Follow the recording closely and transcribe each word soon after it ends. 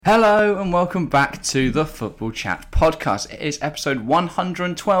Hello and welcome back to the Football Chat podcast. It is episode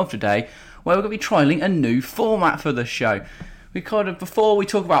 112 today, where we're going to be trialling a new format for the show. Before we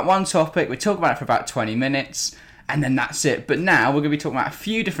talk about one topic, we talk about it for about 20 minutes, and then that's it. But now we're going to be talking about a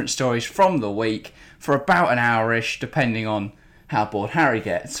few different stories from the week for about an hour-ish, depending on how bored Harry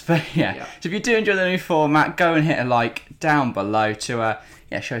gets. But yeah. So if you do enjoy the new format, go and hit a like down below to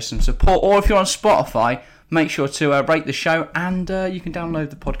show some support. Or if you're on Spotify, make sure to rate the show, and you can download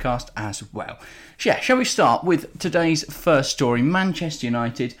the podcast as well. So yeah, shall we start with today's first story, Manchester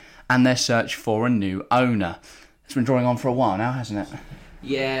United and their search for a new owner. It's been drawing on for a while now, hasn't it?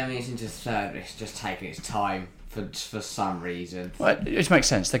 Yeah, I mean, it's just taking its time for some reason. Well, it just makes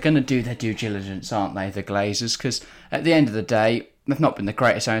sense. They're going to do their due diligence, aren't they, the Glazers? Because at the end of the day, they've not been the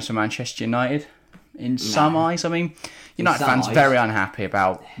greatest owners for Manchester United. In some eyes, I mean, United fans are very unhappy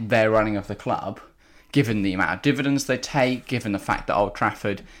about their running of the club, given the amount of dividends they take, given the fact that Old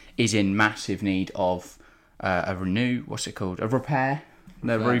Trafford is in massive need of a repair.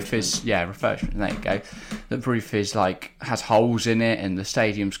 The roof is, refurbishment, there you go. The roof is has holes in it, and the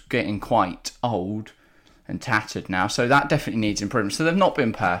stadium's getting quite old and tattered now, so that definitely needs improvement. So they've not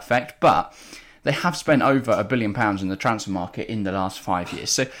been perfect, but they have spent over £1 billion in the transfer market in the last 5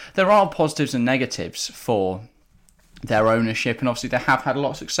 years. So there are positives and negatives for their ownership, and obviously they have had a lot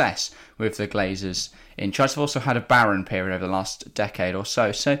of success with the Glazers in charge. They've also had a barren period over the last decade or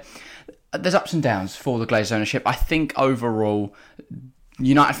so. So there's ups and downs for the Glazers ownership. I think overall,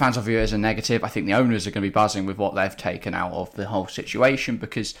 United fans will view it as a negative. I think the owners are going to be buzzing with what they've taken out of the whole situation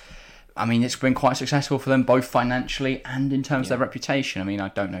because, I mean, it's been quite successful for them, both financially and in terms of their reputation. I mean, I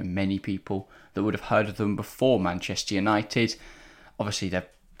don't know many people that would have heard of them before Manchester United. Obviously,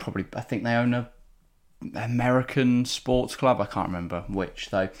 I think they own a American sports club. I can't remember which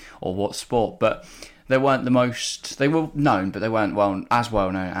though, or what sport, but they weren't they were known, but they weren't as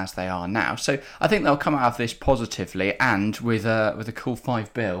well known as they are now. So I think they'll come out of this positively and with a cool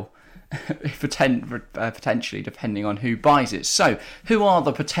 5 bill, potentially, depending on who buys it. So who are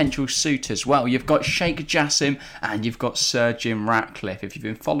the potential suitors? Well, you've got Sheikh Jassim and you've got Sir Jim Ratcliffe. If you've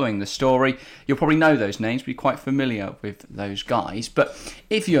been following the story, you'll probably know those names, be quite familiar with those guys. But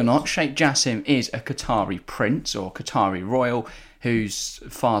if you're not, Sheikh Jassim is a Qatari prince or Qatari royal whose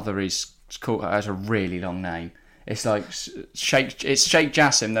father has a really long name. It's Sheikh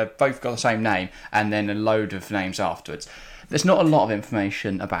Jassim. They've both got the same name and then a load of names afterwards. There's not a lot of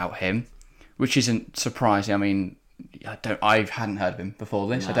information about him, which isn't surprising. I mean, I hadn't heard of him before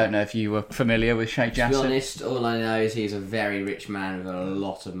this. No. I don't know if you were familiar with Sheikh Jassim. To be honest, all I know is he's a very rich man with a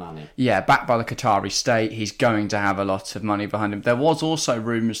lot of money. Yeah, backed by the Qatari state. He's going to have a lot of money behind him. There was also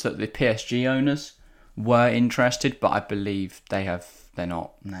rumours that the PSG owners were interested, but I believe they're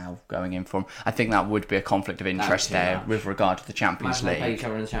not now going in for him. I think that would be a conflict of interest there with regard to the Champions League. Each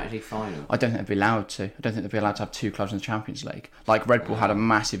other in the Champions League final. I don't think they'd be allowed to. I don't think they'd be allowed to have two clubs in the Champions League. Like Red Bull had a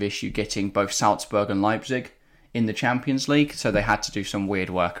massive issue getting both Salzburg and Leipzig in the Champions League, so they had to do some weird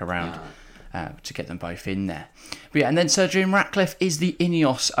workaround to get them both in there. But yeah, and then Sir Jim Ratcliffe is the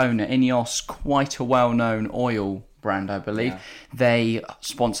Ineos owner. Ineos, quite a well-known oil brand, I believe. Yeah. They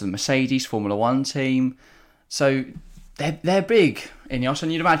sponsor the Mercedes Formula One team, so they're big, Ineos,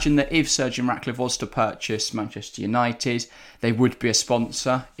 and you'd imagine that if Sir Jim Ratcliffe was to purchase Manchester United, they would be a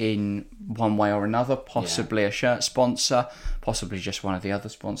sponsor in one way or another, possibly a shirt sponsor, possibly just one of the other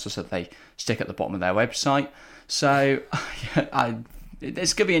sponsors that they stick at the bottom of their website. So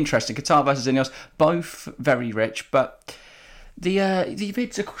it's going to be interesting. Qatar versus Ineos, both very rich, but the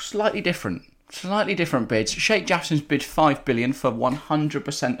bids are slightly different. Slightly different bids. Sheikh Jassim's bid $5 billion for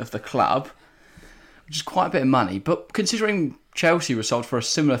 100% of the club, which is quite a bit of money, but considering Chelsea was sold for a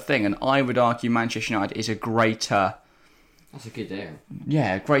similar thing, and I would argue Manchester United is a greater... That's a good deal.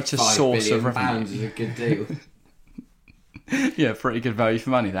 Yeah, greater source of revenue. £5 billion is a good deal. Yeah, pretty good value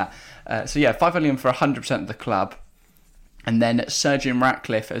for money, that. So yeah, $5 billion for 100% of the club. And then Sir Jim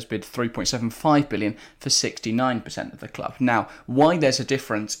Ratcliffe has bid $3.75 billion for 69% of the club. Now, why there's a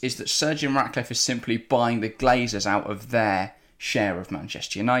difference is that Sir Jim Ratcliffe is simply buying the Glazers out of their share of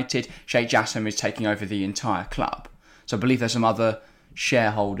Manchester United. Sheikh Jassim is taking over the entire club. So I believe there's some other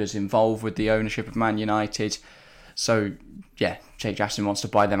shareholders involved with the ownership of Man United. So yeah, Sheikh Jassim wants to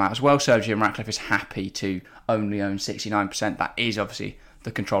buy them out as well. Sir Jim Ratcliffe is happy to only own 69%. That is obviously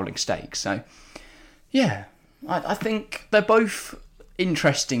the controlling stake. So yeah, I think they're both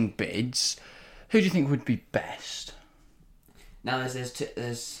interesting bids. Who do you think would be best? Now I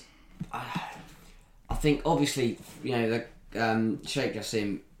think obviously, Sheikh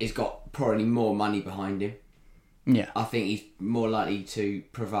Jassim has got probably more money behind him. Yeah. I think he's more likely to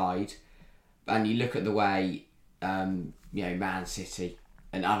provide. And you look at the way, Man City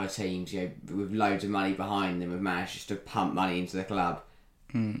and other teams, with loads of money behind them, have managed just to pump money into the club.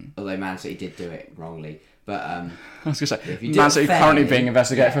 Although Man City did do it wrongly. But I was going to say, if you Man City currently being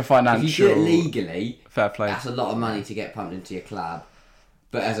investigated for financial... If you do it legally, fair play. That's a lot of money to get pumped into your club.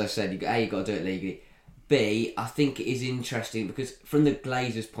 But as I said, you've got to do it legally. B, I think it is interesting because from the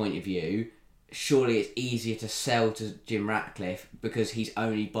Glazers' point of view, surely it's easier to sell to Jim Ratcliffe because he's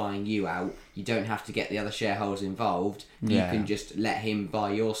only buying you out. You don't have to get the other shareholders involved. Yeah. You can just let him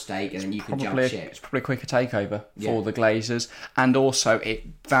buy your stake and then you can jump ship. It's probably a quicker takeover for the Glazers. And also it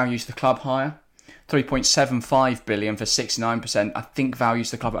values the club higher. 3.75 billion for 69%, I think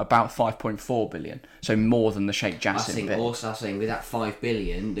values the club at about 5.4 billion. So more than the Sheikh Jassim bit. Also saying with that 5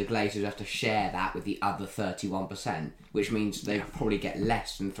 billion, the Glazers have to share that with the other 31%, which means they probably get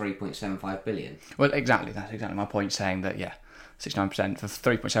less than 3.75 billion. Well, exactly. That's exactly my point, saying that, 69% for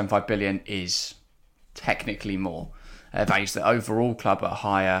 3.75 billion is technically more. Values the overall club at a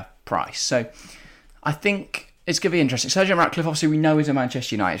higher price. So I think it's going to be interesting. Sir Jim Ratcliffe, obviously, we know he's a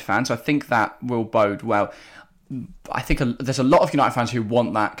Manchester United fan, so I think that will bode well. I think there's a lot of United fans who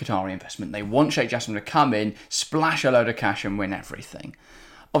want that Qatari investment. They want Sheikh Jassim to come in, splash a load of cash and win everything.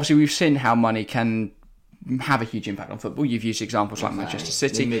 Obviously, we've seen how money can have a huge impact on football. You've used examples like Manchester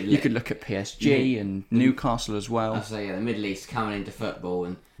City. You could look at PSG and Newcastle as well. I say, the Middle East coming into football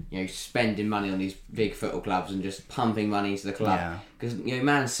and spending money on these big football clubs and just pumping money into the club. Because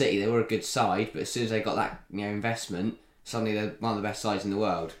Man City, they were a good side, but as soon as they got that investment, suddenly they're one of the best sides in the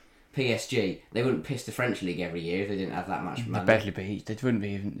world. PSG, they wouldn't piss the French league every year if they didn't have that much money. They wouldn't be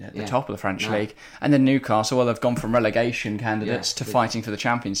even at the top of the French league. And then Newcastle, well, they've gone from relegation candidates to fighting for the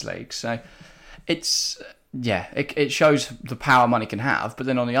Champions League. So it's it shows the power money can have. But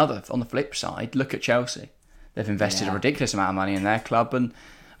then on the flip side, look at Chelsea. They've invested a ridiculous amount of money in their club, and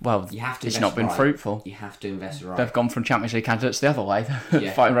it's not been fruitful. You have to invest right. They've gone from Champions League candidates the other way,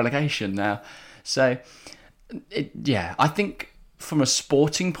 fighting relegation now. So I think from a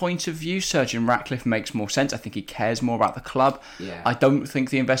sporting point of view, Sir Jim Ratcliffe makes more sense. I think he cares more about the club. Yeah. I don't think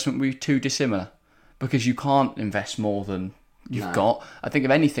the investment will be too dissimilar because you can't invest more than you've got. I think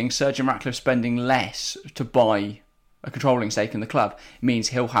if anything, Sir Jim Ratcliffe spending less to buy a controlling stake in the club means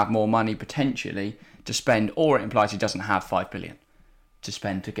he'll have more money potentially to spend, or it implies he doesn't have 5 billion to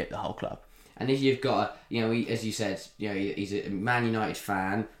spend to get the whole club. And if you've got as you said, he's a Man United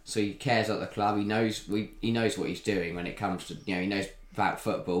fan, so he cares about the club. He knows what he's doing when it comes to he knows about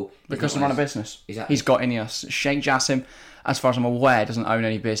football. Because to run a business, exactly. He's got any us. Sheikh Jassim, as far as I'm aware, doesn't own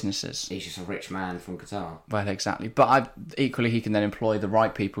any businesses. He's just a rich man from Qatar. Well, exactly. But equally, he can then employ the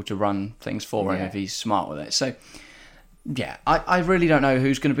right people to run things for him if he's smart with it. So. Yeah, I really don't know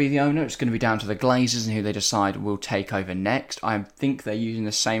who's going to be the owner. It's going to be down to the Glazers and who they decide will take over next. I think they're using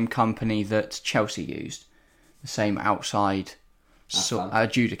the same company that Chelsea used, the same outside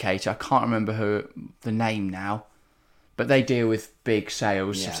adjudicator. I can't remember the name now, but they deal with big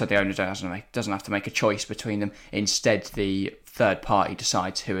sales, so the owner doesn't have to make a choice between them. Instead, the third party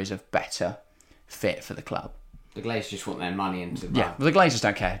decides who is a better fit for the club. The Glazers just want their money into the well, the Glazers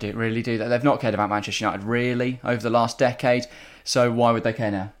don't care, do that. They've not cared about Manchester United really over the last decade, so why would they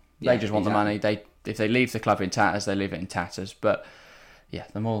care now? They just want the money. If they leave the club in tatters, they leave it in tatters. But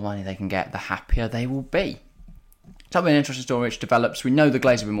the more money they can get, the happier they will be. So that'll be an interesting story which develops. We know the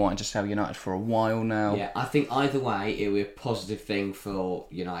Glazers have been wanting to sell United for a while now. Yeah, I think either way it will be a positive thing for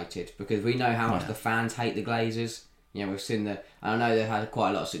United because we know how much the fans hate the Glazers. We've seen I know they've had quite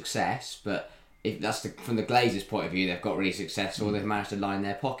a lot of success, but if that's from the Glazers' point of view, they've got really successful. They've managed to line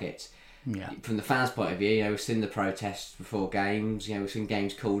their pockets. Yeah. From the fans' point of view, we've seen the protests before games. We've seen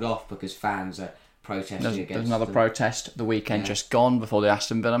games called off because fans are protesting against. There's another protest the weekend just gone before the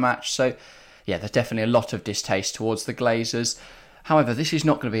Aston Villa match. So, there's definitely a lot of distaste towards the Glazers. However, this is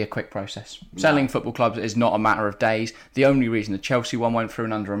not going to be a quick process. Selling football clubs is not a matter of days. The only reason the Chelsea one went through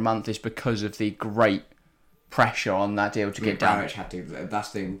in under a month is because of the great pressure on that deal to get done. Had to.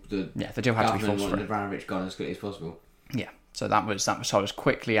 That's the deal had to be forced through. Abramovich gone as quickly as possible. Yeah, so that was sold as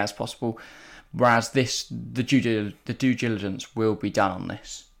quickly as possible. Whereas the due diligence will be done on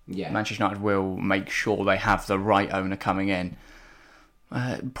this. Yeah, Manchester United will make sure they have the right owner coming in.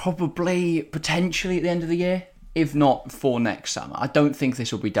 Probably potentially at the end of the year, if not for next summer. I don't think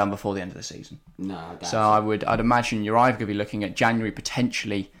this will be done before the end of the season. No, I doubt so I'd imagine you're either going to be looking at January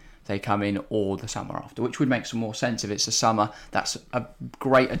potentially. They come in or the summer after, which would make some more sense if it's the summer. That's a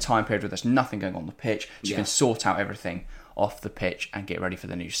greater time period where there's nothing going on the pitch. So you can sort out everything off the pitch and get ready for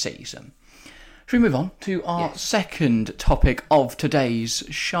the new season. Should we move on to our second topic of today's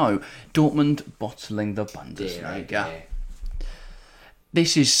show? Dortmund bottling the Bundesliga. Dear.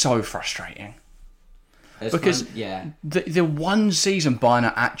 This is so frustrating. Because the one season Bayern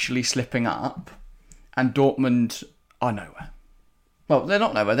are actually slipping up, and Dortmund are nowhere. Well, they're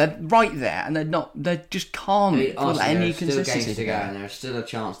not nowhere. They're right there, and they're not. They just can't pull any consistency together. And there's still a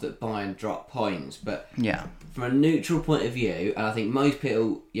chance that Bayern drop points. But yeah, from a neutral point of view, and I think most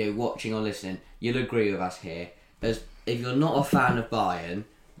people watching or listening, you'll agree with us here. As if you're not a fan of Bayern,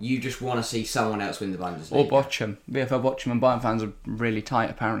 you just want to see someone else win the Bundesliga. Or Bochum. VfL Bochum and Bayern fans are really tight.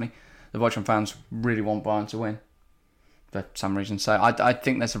 Apparently, the Bochum fans really want Bayern to win for some reason. So I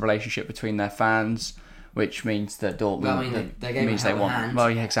think there's a relationship between their fans, which means that Dortmund. Well, I mean, they means they want. Hand.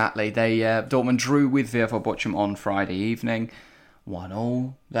 Well, yeah, exactly. They Dortmund drew with VfL Bochum on Friday evening,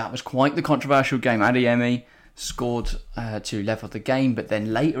 1-1. That was quite the controversial game. Adeyemi scored to level the game, but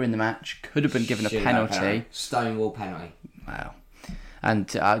then later in the match could have been given a penalty. Stonewall penalty. Wow. And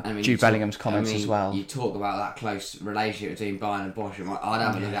Jude Bellingham's comments as well. You talk about that close relationship between Bayern and Bochum. I'd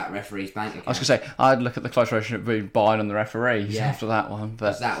have a look at that referee's bank account. I was going to say, I'd look at the close relationship between Bayern and the referees after that one.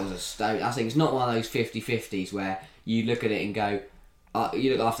 But that was a stone. I think it's not one of those 50-50s where you look at it and go,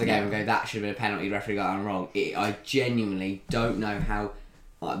 you look after the game and go, that should have been a penalty, the referee got it wrong. I genuinely don't know how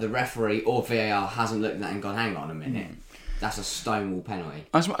the referee or VAR hasn't looked at that and gone, hang on a minute. That's a stonewall penalty.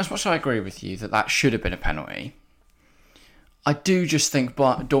 As much as I agree with you that should have been a penalty, I do just think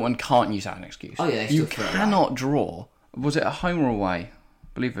Dortmund can't use that as an excuse. Oh yeah, you cannot draw. Was it at home or away? I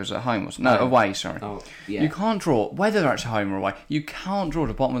believe it was at home. No, away, sorry. Oh, yeah. You can't draw, whether it's at home or away, you can't draw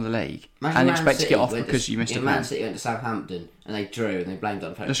the bottom of the league and expect to get off because you missed a penalty. Man City went to Southampton and they drew and they blamed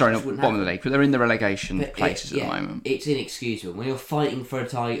on penalty. Sorry, not bottom of the league, but they're in the relegation places at the moment. It's inexcusable. When you're fighting for a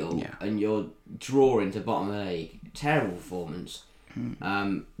title and you're drawing to bottom of the league, terrible performance.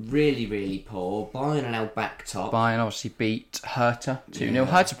 Really, really poor. Bayern are now back top. Bayern obviously beat Hertha 2-0.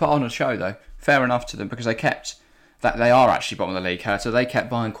 Hertha put on a show though. Fair enough to them because they kept that they are actually bottom of the league. Hertha, they kept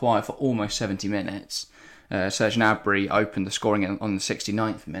Bayern quiet for almost 70 minutes. Serge Gnabry opened the scoring on the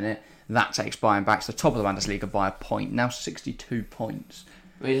 69th minute. That takes Bayern back to the top of the Bundesliga by a point. Now 62 points.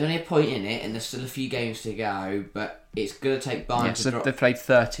 I mean, there's only a point in it, and there's still a few games to go. But it's going to take Bayern to drop. They've played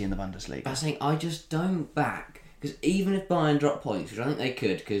 30 in the Bundesliga. I think I just don't back. Because even if Bayern drop points, which I think they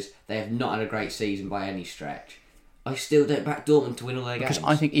could, because they have not had a great season by any stretch, I still don't back Dortmund to win all their games. Because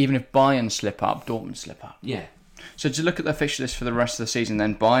I think even if Bayern slip up, Dortmund slip up. Yeah. So to look at the fixture list for the rest of the season,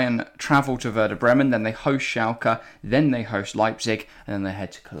 then Bayern travel to Werder Bremen, then they host Schalke, then they host Leipzig, and then they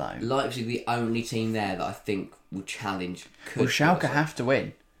head to Cologne. Leipzig, the only team there that I think will challenge. Well, Schalke have to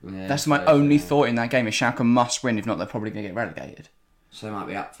win. Yeah, that's my only thought in that game. Is Schalke must win, if not, they're probably going to get relegated. So they might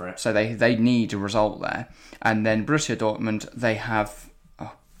be up for it. So they need a result there. And then Borussia Dortmund, they have...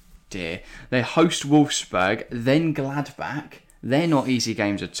 Oh, dear. They host Wolfsburg, then Gladbach. They're not easy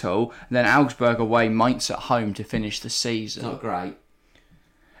games at all. Then Augsburg away, Mainz at home to finish the season. Not great.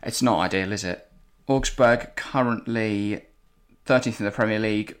 It's not ideal, is it? Augsburg currently 13th in the Premier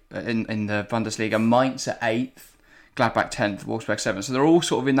League, in the Bundesliga. Mainz at 8th. Gladbach 10th, Wolfsburg 7th. So they're all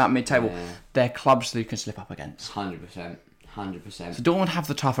sort of in that mid-table. Yeah. They're clubs that you can slip up against. 100%. So Dortmund have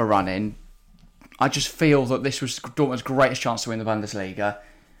the tougher run in. I just feel that this was Dortmund's greatest chance to win the Bundesliga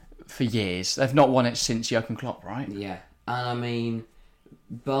for years. They've not won it since Jurgen Klopp, right? Yeah. And I mean,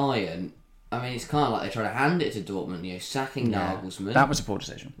 Bayern, it's kind of like they try to hand it to Dortmund, sacking Nagelsmann. That was a poor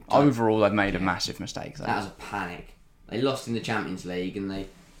decision. Overall, they've made a massive mistake there. That was a panic. They lost in the Champions League and they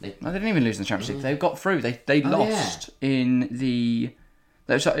No, they didn't even lose in the Champions League. They got through. They lost in the...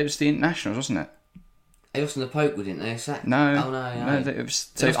 It was the Internationals, wasn't it? They lost in the Poker, didn't they? No. Oh, no. It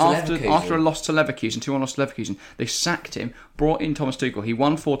was, so after a loss to Leverkusen, 2-1 loss to Leverkusen, they sacked him, brought in Thomas Tuchel. He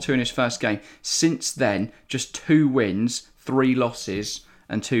won 4-2 in his first game. Since then, just 2 wins, 3 losses,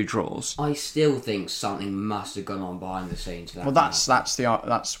 and 2 draws. I still think something must have gone on behind the scenes. Well,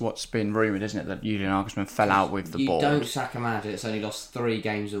 that's what's been rumoured, isn't it? That Julian Nagelsmann fell out with the board. You don't sack a manager that's only lost 3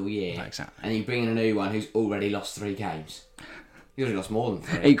 games all year. No, exactly. And you bring in a new one who's already lost 3 games. He's already lost more than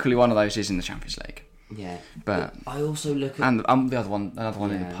 3. Equally, one of those is in the Champions League. Yeah, but I also look at and the other one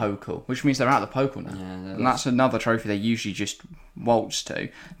in the Pokal, which means they're out of the Pokal now, and that's another trophy they usually just waltz to.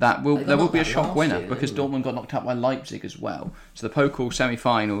 There will be a shock winner because Dortmund got knocked out by Leipzig as well. So the Pokal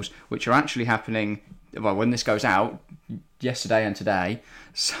semi-finals, which are actually happening, well, when this goes out, yesterday and today.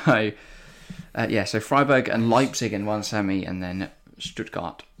 So so Freiburg and Leipzig in one semi, and then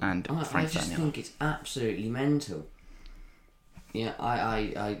Stuttgart and Frankfurt. I just think it's absolutely mental. Yeah,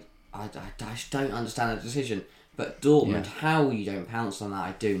 I just don't understand the decision. But Dortmund, how you don't pounce on that,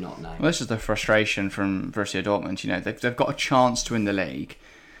 I do not know. Well, this is the frustration from Borussia Dortmund. They've got a chance to win the league.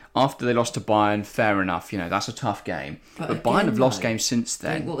 After they lost to Bayern, fair enough. That's a tough game. But again, Bayern have lost games since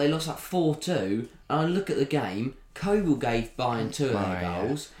then. They lost 4-2. And I look at the game. Kobel gave Bayern 2 of their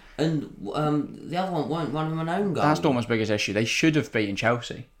goals. And the other one weren't one of them an own goal. That's Dortmund's biggest issue. They should have beaten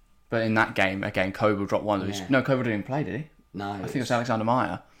Chelsea. But in that game, again, Kobel dropped one. Yeah. No, Kobel didn't even play, did he? No. I think it was Alexander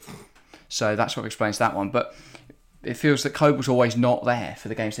Meyer. So that's what explains that one. But it feels that Kobel's always not there for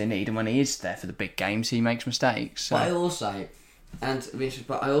the games they need. And when he is there for the big games, he makes mistakes. So. But I also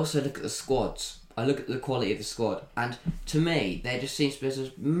look at the squads. I look at the quality of the squad. And to me, there just seems to be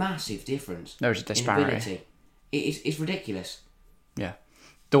a massive difference. There is a disparity. It's ridiculous. Yeah.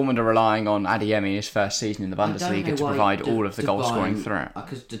 Dortmund are relying on Adeyemi his first season in the Bundesliga to provide all of the goal-scoring threat.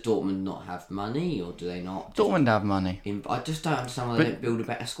 Because do Dortmund not have money, or do they not? Dortmund have money. I just don't understand why they don't build a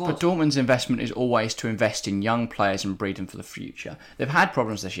better squad. But Dortmund's investment is always to invest in young players and breed them for the future. They've had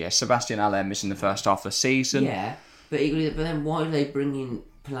problems this year. Sebastian Haller missing the first half of the season. Yeah, but then why do they bring in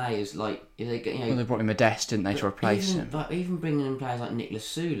players like... If they, well, they brought in Modeste, didn't they, to replace him? Even bringing in players like Niklas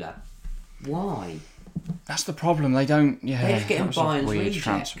Süle. Why? That's the problem. They don't. Yeah, they're just getting Bayern's weird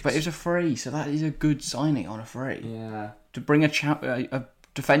transfer, but it was a free, so that is a good signing on a free. Yeah. To bring a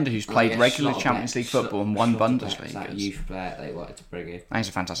defender who's played regular Champions League football and won Bundesliga. That youth player they wanted to bring in. And he's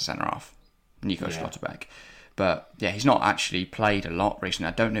a fantastic centre half, Nico Schlotterbeck. But yeah, he's not actually played a lot recently.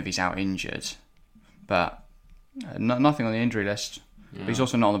 I don't know if he's out injured, but nothing on the injury list. Yeah. But he's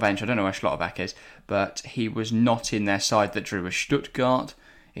also not on the bench. I don't know where Schlotterbeck is, but he was not in their side that drew with Stuttgart.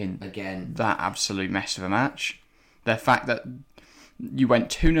 In that absolute mess of a match. The fact that you went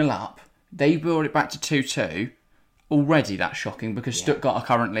 2-0 up, they brought it back to 2-2, already that's shocking because Stuttgart are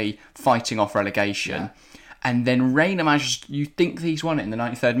currently fighting off relegation. And then Reina manages, you think he's won it in the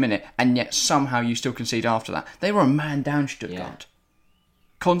 93rd minute, and yet somehow you still concede after that. They were a man down, Stuttgart.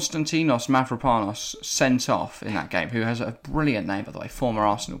 Konstantinos Mavropanos sent off in that game, who has a brilliant name, by the way, former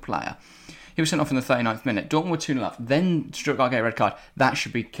Arsenal player. He was sent off in the 39th minute. Dortmund were 2-0 up. Then Stuttgart get a red card. That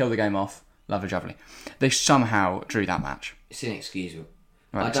should be kill the game off. Lovely jubbly. They somehow drew that match. It's inexcusable.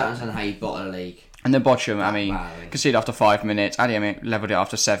 Right, I don't understand how you bottle a league. And then Bochum, conceded after 5 minutes. Adeyemi levelled it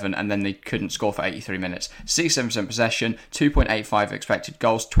after 7, and then they couldn't score for 83 minutes. 67% possession, 2.85 expected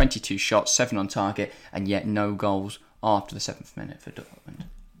goals, 22 shots, 7 on target, and yet no goals after the 7th minute for Dortmund.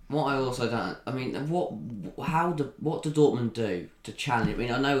 What I also don't... I mean, what do Dortmund do to challenge... I mean,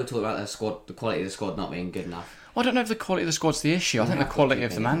 I know we're talking about their squad, the quality of the squad not being good enough. Well, I don't know if the quality of the squad's the issue. I think the quality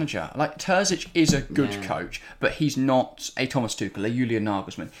of the manager. Like, Terzic is a good coach, but he's not a Thomas Tuchel, a Julian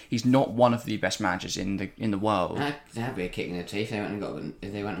Nagelsmann. He's not one of the best managers in the world. That'd be a kick in the teeth if they went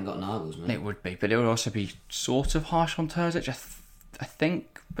and got Nagelsmann. It would be, but it would also be sort of harsh on Terzic, I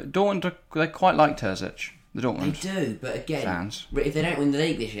think. But Dortmund, they quite like Terzic. The Dortmund they do, but again, fans. If they don't win the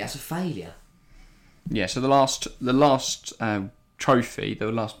league this year, that's a failure. Yeah, so the last trophy,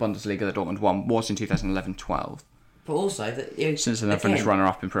 the last Bundesliga that Dortmund won was in 2011-12. But also, since then they've finished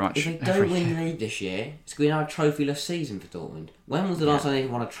runner-up in pretty much if they don't win the league this year, it's going to be another trophyless season for Dortmund. When was the last time they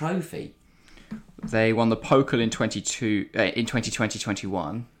won a trophy? They won the Pokal in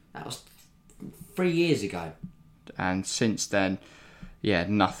 2020-21. That was 3 years ago. And since then,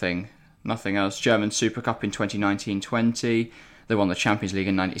 nothing else. German Super Cup in 2019-20. They won the Champions League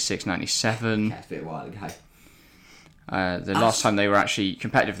in 96-97. That's a bit a while ago. Last time they were actually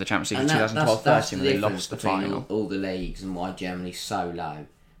competitive for the Champions League in 2012-13 when they lost the final. All the leagues and why Germany's so low. I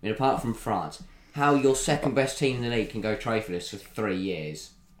mean, apart from France, how your second best team in the league can go trophyless for 3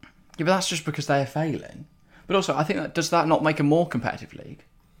 years? Yeah, but that's just because they are failing. But also, I think does that not make a more competitive league?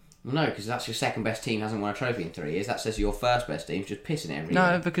 Well, no, because that's your second best team hasn't won a trophy in 3 years. That says your first best team's just pissing it every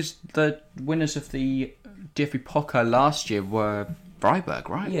year. No, because the winners of the DFB Pokal last year were Freiburg,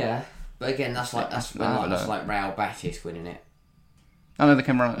 right? Yeah, but again, that's like Real Betis winning it. I know they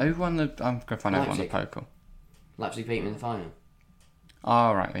came around. Who won the? I'm going to find out who won the Pokal. Leipzig beat them in the final.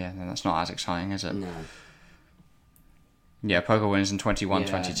 Oh right, yeah, then that's not as exciting, is it? No. Yeah, Pokal winners in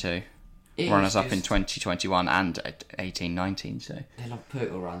 21-22. Runners up in 2021 and 18-19. So they love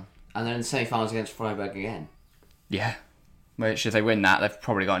Pokal run, and then in the semi-finals against Freiburg again. Yeah. Which, if they win that, they've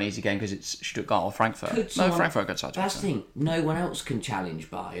probably got an easy game because it's Stuttgart or Frankfurt. Frankfurt got side. That's the thing. No one else can challenge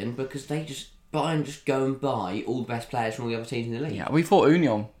Bayern because Bayern just go and buy all the best players from all the other teams in the league. Yeah, we thought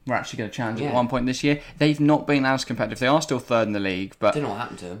Union were actually going to challenge at one point this year. They've not been as competitive. They are still third in the league, but I don't know what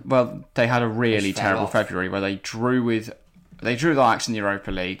happened to them. Well, they had a really terrible February where they drew with Ajax in the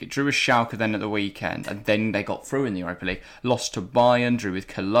Europa League, drew with Schalke then at the weekend, and then they got through in the Europa League. Lost to Bayern, drew with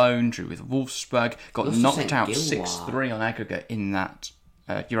Cologne, drew with Wolfsburg, got knocked out 6-3 on aggregate in that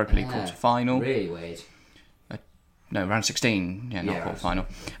Europa League quarter-final. Really weird. No, round 16, not quarter-final.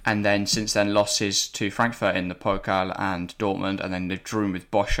 And then since then, losses to Frankfurt in the Pokal and Dortmund, and then they've drawn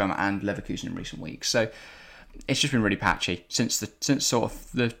with Bochum and Leverkusen in recent weeks. So it's just been really patchy since sort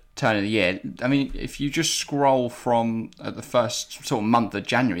of the turn of the year. I mean, if you just scroll from the first sort of month of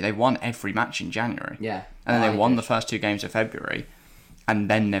January, they won every match in January. Yeah. And then they won the first 2 games of February, and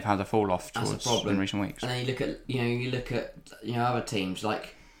then they've had a fall off towards in recent weeks. And then you look at other teams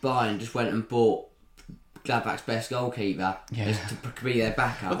like Bayern just went and bought Gladbach's best goalkeeper to be their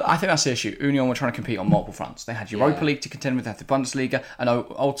backup. But I think that's the issue. Union were trying to compete on multiple fronts. They had Europa League to contend with, they had the Bundesliga, and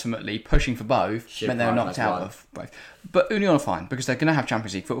ultimately pushing for both meant they were knocked out of both. But Union are fine, because they're going to have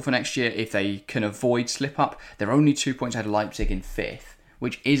Champions League football for next year if they can avoid slip-up. They're only 2 points ahead of Leipzig in 5th,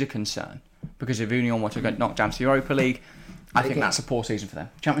 which is a concern. Because if Union were to get knocked down to the Europa League, I think that's a poor season for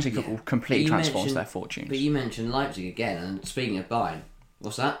them. Champions League football completely transforms their fortunes. But you mentioned Leipzig again, and speaking of Bayern,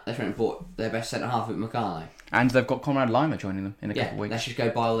 what's that? They went and bought their best centre-half with Meccano. And they've got Konrad Laimer joining them in a couple of weeks. Let's just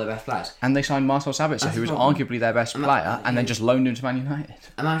go buy all their best players. And they signed Marcel Sabitzer, who was arguably their best player, and then just loaned him to Man United.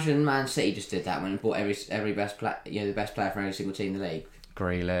 Imagine Man City just did that when they bought every best player, the best player from every single team in the league.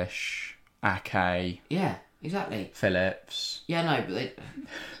 Grealish, Ake. Yeah, exactly. Phillips. Yeah, no, but they.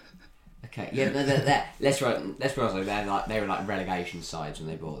 Okay, yeah, let's be honest, they were like relegation sides when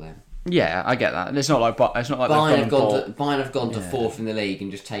they bought them. Yeah, I get that. It's not like Bayern have gone to 4th in the league and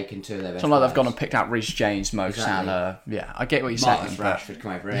just taken 2 of their best. It's not like they've gone and picked out Reece James, Mo Salah. Yeah, I get what you're saying. Rashford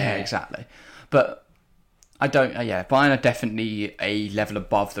come over here. Yeah, exactly. But I don't. Bayern are definitely a level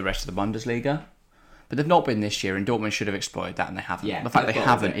above the rest of the Bundesliga, but they've not been this year, and Dortmund should have exploited that, and they haven't. Yeah, the fact they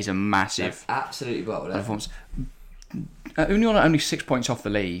haven't is a massive. They've absolutely bottled it. Union are only 6 points off the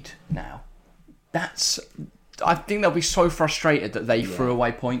lead now. I think they'll be so frustrated that they threw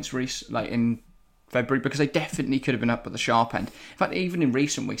away points in February, because they definitely could have been up at the sharp end. In fact, even in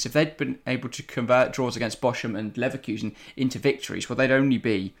recent weeks, if they'd been able to convert draws against Bochum and Leverkusen into victories, well, they'd only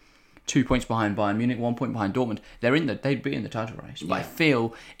be 2 points behind Bayern Munich, 1 point behind Dortmund. They'd be in the title race. But I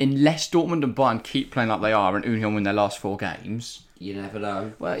feel unless Dortmund and Bayern keep playing like they are and Union win their last 4 games, you never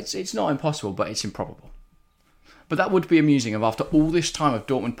know. Well, it's not impossible, but it's improbable. But that would be amusing if after all this time of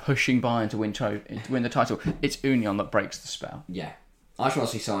Dortmund pushing Bayern to win the title, it's Union that breaks the spell. Yeah. I just want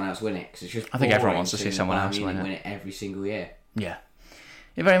to see someone else win it, because it's just I think everyone wants to see someone else win it every single year. Yeah.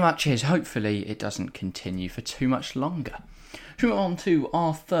 It very much is. Hopefully it doesn't continue for too much longer. Should we move on to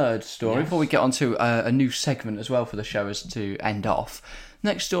our third story before we get on to a new segment as well for the show as to end off?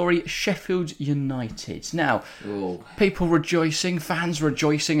 Next story, Sheffield United. Now, people rejoicing, fans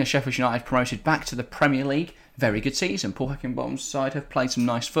rejoicing as Sheffield United promoted back to the Premier League. Very good season. Paul Heckingbottom's side have played some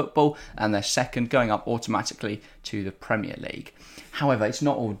nice football, and they're second, going up automatically to the Premier League. However, it's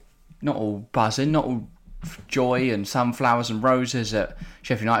not all buzzing, not all joy and sunflowers and roses at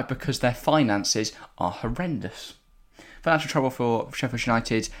Sheffield United, because their finances are horrendous. Financial trouble for Sheffield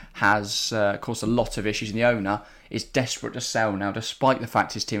United has caused a lot of issues, and the owner is desperate to sell now, despite the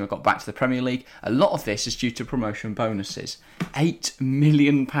fact his team have got back to the Premier League. A lot of this is due to promotion bonuses. £8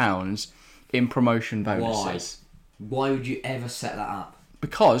 million in promotion bonuses. Why would you ever set that up?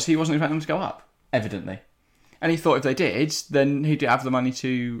 Because he wasn't expecting them to go up, evidently. And he thought if they did, then he'd have the money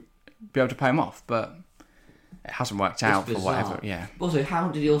to be able to pay them off. But it hasn't worked out for whatever. Yeah. Also, how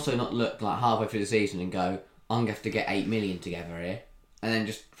did he also not look like halfway through the season and go, I'm going to have to get 8 million together here, and then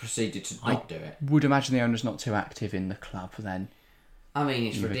just proceeded to not do it? Would imagine the owner's not too active in the club then. I mean,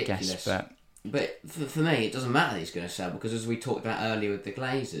 it's ridiculous. But for me, it doesn't matter that he's going to sell, because as we talked about earlier with the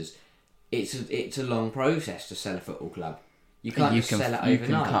Glazers, it's a long process to sell a football club. You can't just sell it overnight. You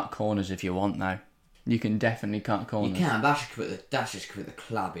can cut corners if you want, though. You can definitely cut corners. You can, but that's just put the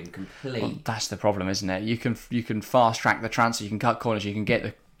club in complete. Well, that's the problem, isn't it? You can fast track the transfer, you can cut corners, you can get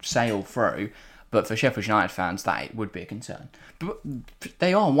the sale through. But for Sheffield United fans, that would be a concern. But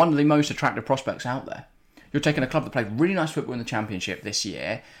they are one of the most attractive prospects out there. You're taking a club that played really nice football in the Championship this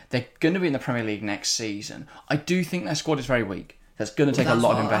year. They're going to be in the Premier League next season. I do think their squad is very weak. That's going to take a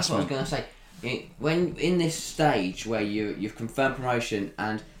lot of investment. That's what I was going to say. When in this stage where you've confirmed promotion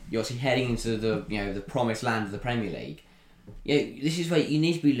and you're obviously heading into the promised land of the Premier League, this is where you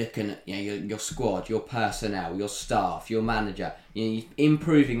need to be looking at your squad, your personnel, your staff, your manager,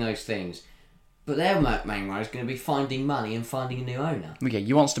 improving those things. But their main role is going to be finding money and finding a new owner. Yeah,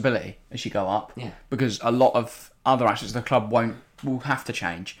 you want stability as you go up. Yeah. Because a lot of other aspects of the club will have to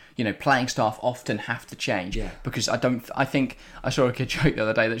change. Playing staff often have to change. Yeah. Because I think I saw a good joke the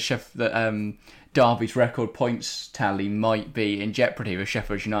other day that Derby's record points tally might be in jeopardy with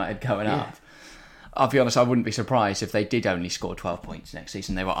Sheffield United going up. I'll be honest, I wouldn't be surprised if they did only score 12 points next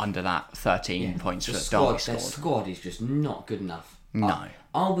season. They were under that 13 points that Derby scored. Their squad is just not good enough. No.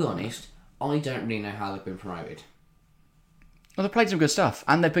 I'll be honest, I don't really know how they've been promoted. Well, they've played some good stuff,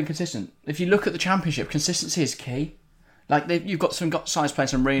 and they've been consistent. If you look at the Championship, consistency is key. Like you've got sides playing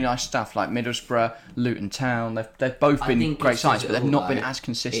some really nice stuff, like Middlesbrough, Luton Town. They've both been great sides, but they've not been as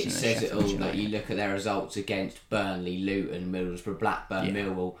consistent. It says it all that you look at their results against Burnley, Luton, Middlesbrough, Blackburn,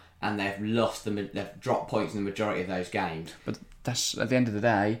 Millwall, and they've dropped points in the majority of those games. But that's at the end of the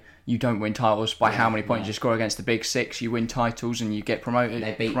day, you don't win titles by how many points you score against the big six. You win titles and you get promoted.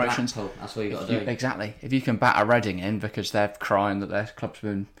 They beat promotions. Blackpool. That's what you got to do. Exactly. If you can batter Reading in because they're crying that their club's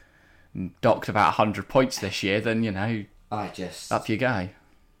been docked about 100 points this year, then up you go.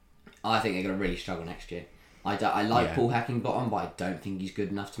 I think they're going to really struggle next year. I like Paul Heckingbottom, but I don't think he's good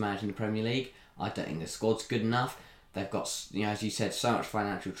enough to manage in the Premier League. I don't think the squad's good enough. They've got, as you said, so much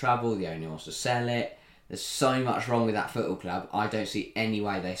financial trouble. The owner wants to sell it. There's so much wrong with that football club. I don't see any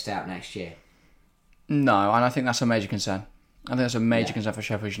way they stay up next year. No, and I think that's a major concern. I think that's a major concern for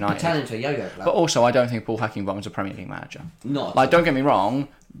Sheffield United. Turn into a yo-yo club. But also, I don't think Paul Heckingbottom's a Premier League manager. Not. Like, don't get me wrong.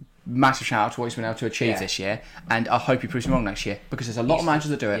 Massive shout out to what he's been able to achieve this year, and I hope he proves me wrong next year because there's a lot of managers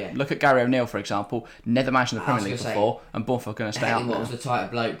that do it. Yeah. Look at Gary O'Neill, for example, never managed in the Premier League before, and Bournemouth are going to stay up. What was the type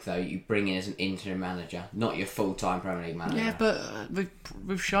of bloke though you bring in as an interim manager, not your full-time Premier League manager? Yeah, but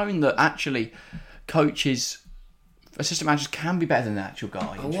we've shown that actually coaches, assistant managers can be better than the actual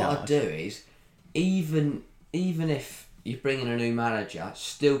guy. What I'd do is, even if you bring in a new manager,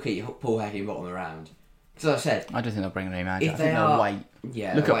 still keep Paul Heckingbottom around. Because I said, I don't think they'll bring a new manager. I think they'll wait.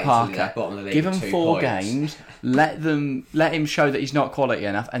 Yeah, look at Parker. Give him 4 games. Let him show that he's not quality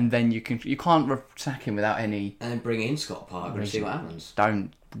enough, and then you can't sack him without any. And then bring in Scott Parker and see what happens.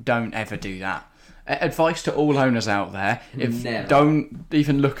 Don't ever do that. Advice to all owners out there: Never. Don't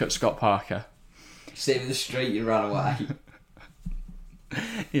even look at Scott Parker. See him in the street, you run away.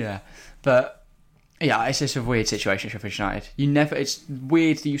 Yeah, but. Yeah, it's just a weird situation at Sheffield United. It's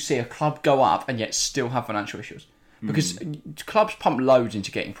weird that you see a club go up and yet still have financial issues. Because clubs pump loads into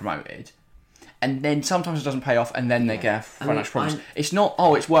getting promoted, and then sometimes it doesn't pay off, and then they get financial problems. It's not,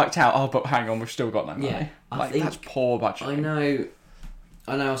 it's worked out, but hang on, we've still got no money. Yeah, I think that's poor budgeting.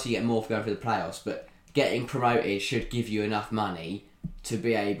 I know also you get more for going for the playoffs, but getting promoted should give you enough money to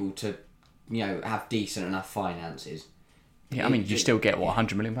be able to, have decent enough finances. Yeah, you still get,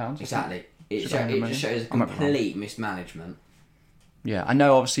 £100 million? Exactly. It just shows a complete mismanagement. Yeah, I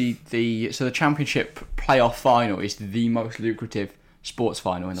know. Obviously, the Championship playoff final is the most lucrative sports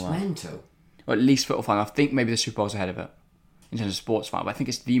final in the world. Mental. Or at least football final. I think maybe the Super Bowl's ahead of it in terms of sports final, but I think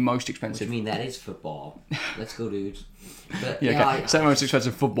it's the most expensive. What do you mean that is football? Let's go, dudes. But, it's the most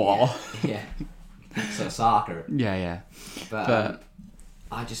expensive football. Yeah. So soccer. Yeah. But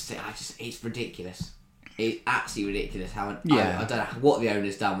I just it's ridiculous. It's absolutely ridiculous how I don't know what the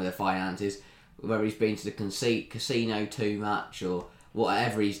owner's done with the finances, whether he's been to the casino too much or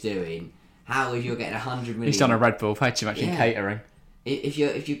whatever he's doing. How if you're getting 100 million? He's done a Red Bull, paid too much in catering. If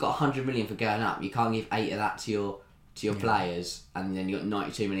you've got 100 million for going up, you can't give 8 of that to your players, and then you've got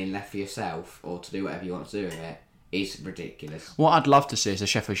 92 million left for yourself or to do whatever you want to do with it. It's ridiculous. What I'd love to see is the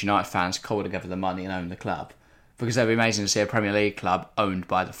Sheffield United fans call together the money and own the club, because it'd be amazing to see a Premier League club owned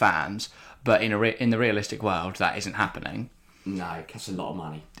by the fans. But in the realistic world, that isn't happening. No, that's a lot of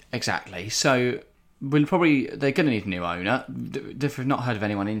money. Exactly. So they're going to need a new owner. They've not heard of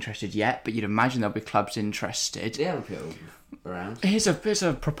anyone interested yet, but you'd imagine there'll be clubs interested. Yeah, people around. Here's a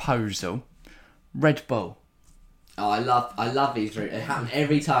proposal. Red Bull. Oh, I love these. It happens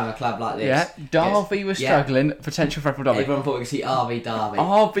every time a club like this. Yeah, Derby was struggling. Potential for Derby. Everyone thought we could see RB Derby.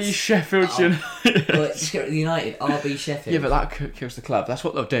 RB Sheffield United. Well, United, RB Sheffield. Yeah, but that kills the club. That's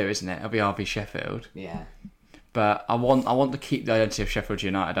what they'll do, isn't it? It'll be RB Sheffield. Yeah. But I want to keep the identity of Sheffield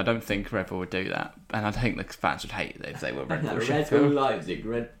United. I don't think Red Bull would do that, and I think the fans would hate it if they were Red Bull Sheffield. Red Bull Leipzig,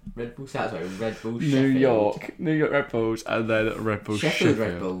 Red Bull Salzburg, Red Bull Sheffield. New York Red Bulls, and then Red Bull Sheffield.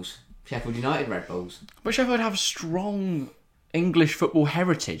 Red Bulls. Sheffield United Red Bulls. But Sheffield have strong English football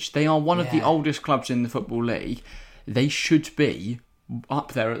heritage. They are one of the oldest clubs in the Football League. They should be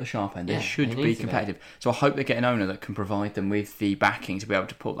up there at the sharp end. They should be competitive. So I hope they get an owner that can provide them with the backing to be able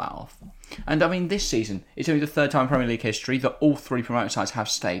to pull that off. And this season, it's only the third time in Premier League history that all 3 promoted sides have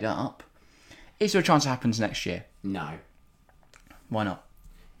stayed up. Is there a chance it happens next year? No. Why not?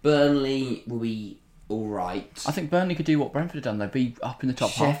 Burnley will be all right. I think Burnley could do what Brentford have done. They'd be up in the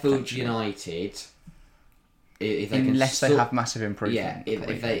top half. Sheffield United, unless they have massive improvement. Yeah,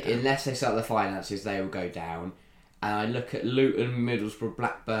 unless they start the finances, they will go down. And I look at Luton, Middlesbrough,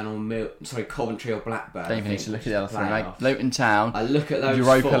 Blackburn, or Coventry or Blackburn. Don't even need to look at the other 3, mate. Luton Town. I look at those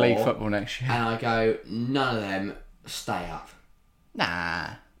Europa League football next year, and I go, none of them stay up.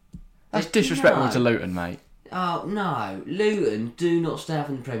 Nah, that's disrespectful to Luton, mate. Oh, no. Luton do not stay up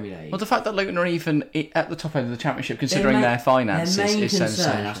in the Premier League. Well, the fact that Luton are even at the top end of the Championship, considering their finances, is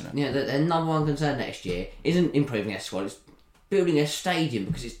sensational. Their number one concern next year isn't improving their squad, it's building a stadium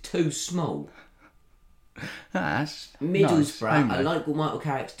because it's too small. That's Middlesbrough, nice. I like what Michael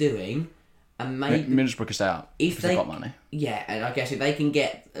Carrick's doing, and maybe Middlesbrough could stay up if they've got money. Yeah, and I guess if they can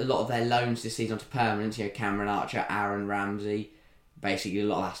get a lot of their loans this season onto permanence, Cameron Archer, Aaron Ramsey, basically a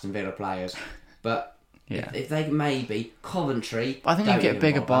lot of Aston Villa players, but if they can maybe Coventry. I think you get a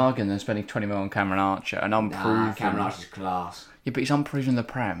bigger bargain than spending 20 million on Cameron Archer and unproven. Cameron Archer's class. Yeah, but he's unproven in the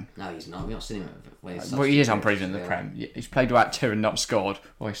Prem. No, he's not. We've not seen him. Well, he is unproven in the Prem. He's played about 2 and not scored.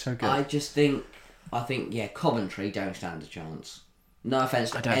 Oh, he's so good. I think Coventry don't stand a chance. No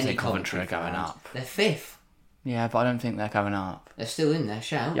offence to any I don't think Coventry are going fans. up. They're 5th. Yeah, but I don't think they're going up. They're still in there,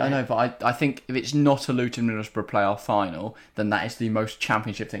 shout. Yeah, I know, but I think if it's not a Luton Middlesbrough playoff final, then that is the most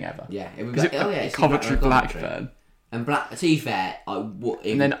Championship thing ever. Yeah, it would be it's Coventry Blackburn. And to be fair,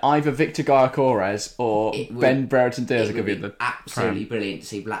 and then either Victor Gyökeres or Ben Brereton Diaz are going to be the absolutely brilliant to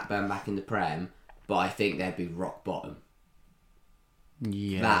see Blackburn back in the Prem, but I think they'd be rock bottom.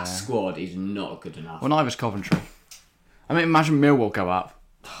 Yeah, that squad is not good enough. When I was Coventry, I mean, imagine Millwall go up.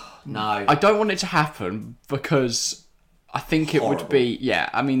 No, I don't want it to happen because I think it would be. Yeah,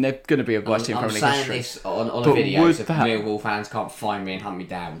 I mean they're going to be a worst team in Premier League history. I'm saying this on a video, so Millwall fans can't find me and hunt me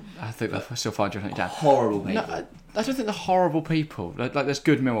down. I think they'll still find you and hunt you down. Horrible people. No, I don't think they're horrible people. Like there's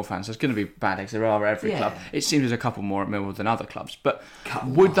good Millwall fans. There's going to be bad eggs. There are at every club. It seems there's a couple more at Millwall than other clubs. But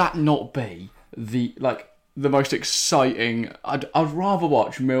would that not be the most exciting? I'd rather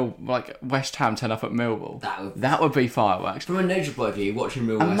watch West Ham turn up at Millwall. That would be fireworks. From a neutral point of view, watching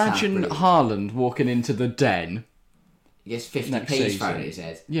Millwall. Imagine Haaland walking into the Den. He gets 50p thrown at his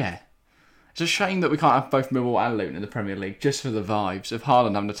head. Yeah. It's a shame that we can't have both Millwall and Luton in the Premier League just for the vibes of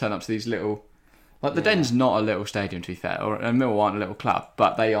Haaland having to turn up to these little. Like the Den's not a little stadium, to be fair, and Millwall aren't a little club,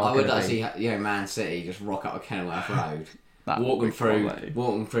 but they are. I would like to see Man City just rock up a Kenilworth Road.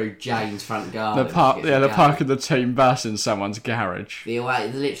 Walking through Jane's front garden. The park of the team bus in someone's garage. The away.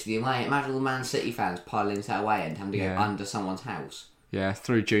 Imagine all the Man City fans piling into that away end, having to go under someone's house. Yeah,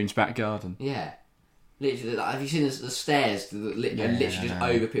 through June's back garden. Yeah, literally. Have you seen the stairs that literally just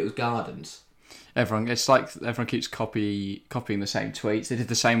over people's gardens? Everyone keeps copying the same tweets. They did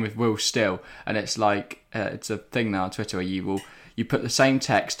the same with Will Still, and it's like it's a thing now on Twitter where you put the same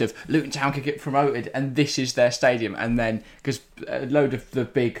text of Luton Town could get promoted and this is their stadium, and then because a load of the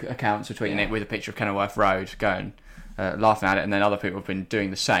big accounts are tweeting it with a picture of Kenilworth Road going laughing at it, and then other people have been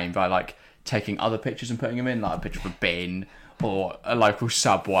doing the same by taking other pictures and putting them in, like a picture of a bin or a local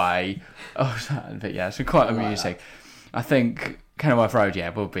subway. But yeah, it's been quite amusing. I think Kenilworth Road,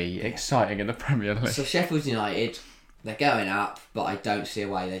 will be exciting in the Premier League. So Sheffield United, they're going up, but I don't see a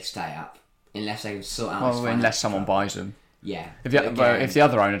way they stay up unless they can sort out. Well, unless someone buys them. Yeah. If the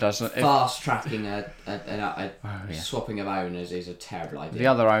other owner doesn't, fast tracking swapping of owners is a terrible idea. The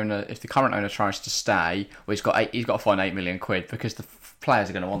other owner, if the current owner tries to stay, he's got to find £8 million because the players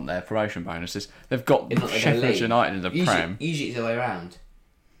are going to want their promotion bonuses. They've got Sheffield United in the Prem. Usually it's the way around.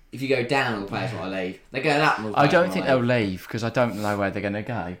 If you go down, all the players want to leave. They go up, I don't think they'll leave because I don't know where they're going to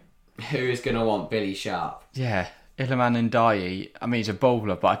go. Who is going to want Billy Sharp? Yeah. Iliman Ndiaye, I mean, he's a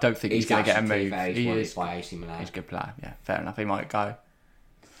baller, but I don't think he's going to get a move. He's by AC Milan. He's a good player, yeah, fair enough. He might go.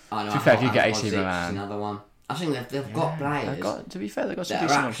 I know, to be fair, if you get AC Milan. Another one. I think they've got players. To be fair, they've got some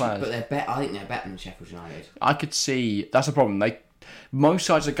decent players. But I think they're better than Sheffield United. I could see, that's the problem. Most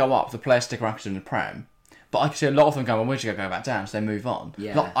sides that go up, the players stick around in the Prem. But I can see a lot of them going, well, we're just going to go back down, so they move on.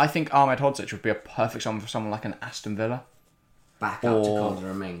 Yeah. I think Ahmed Hodzic would be a perfect someone for someone like an Aston Villa. Back up to Konza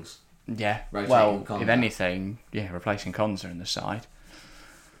and Mings. Yeah. Rotating Konza. If anything, replacing Konza in the side.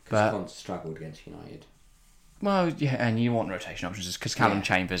 Because Konza struggled against United. Well, yeah, and you want rotation options because Callum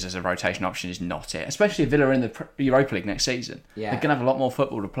Chambers as a rotation option is not it. Especially if Villa are in the Europa League next season. Yeah. They're going to have a lot more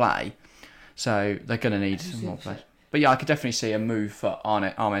football to play, so they're going to need some more players. But yeah, I could definitely see a move for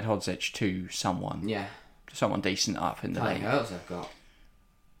Ahmed Hodzic to someone. Yeah. Someone decent up in the league. Who else they've got?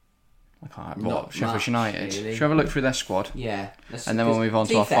 I can't. Sheffield United. Really. Should we have a look through their squad? Yeah. And then we'll move on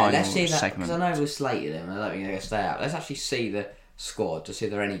to our final segment. Because I know we've slated them and I don't think they're going to stay out. Let's actually see the squad to see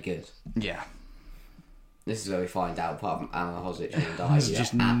if they're any good. Yeah. This is where we find out, apart from Ahmed Hodzic and Ndiaye, it's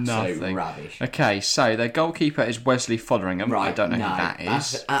just nothing. Rubbish. Okay, so their goalkeeper is Wesley Fotheringham. Right, I don't know who that is.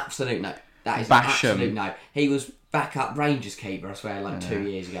 That's an absolute no. That is Basham. An absolute no. He was backup Rangers keeper, I swear, 2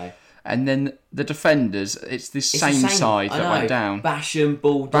 years ago. And then the defenders, it's the same side that went down. Basham,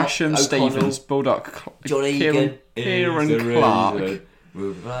 Baldock, Basham, Stevens, Baldock, John Egan, Kieran Clark,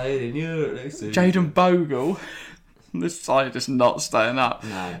 Jayden Bogle. This side is not staying up.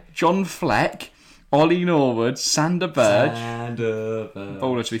 No. John Fleck, Ollie Norwood, Sander Berge.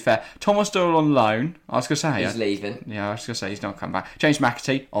 Baller, to be fair. Thomas Doyle on loan. I was going to say... He's leaving. Yeah, I was going to say he's not coming back. James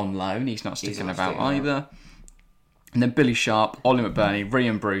McAtee on loan. He's not sticking about either. And then Billy Sharp, Ollie McBurney,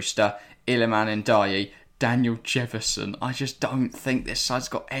 Rhian Brewster, Iliman Ndiaye, Daniel Jefferson. I just don't think this side's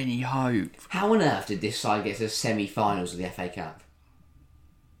got any hope. How on earth did this side get to the semi-finals of the FA Cup?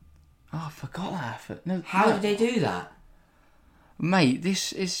 Oh, I forgot that. How did they do that? Mate,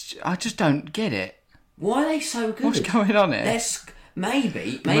 this is... I just don't get it. Why are they so good? What's going on here?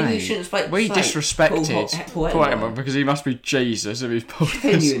 Maybe we shouldn't play. We disrespected Paul because he must be Jesus if he's pulled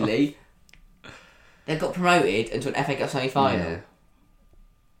Genuinely, they got promoted into an FA Cup semi-final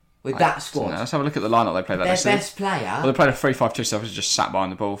with that squad. Let's have a look at the lineup they played. Their best player. Well, they played a 3-5-2, so just sat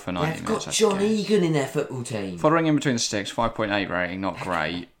behind the ball for 90 They've minutes. got John Egan in their football team. Following in between the sticks, 5.8 rating, not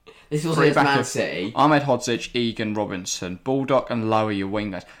great. This was against Man City. Ahmed Hodzic, Egan, Robinson, Baldock and Lowe are your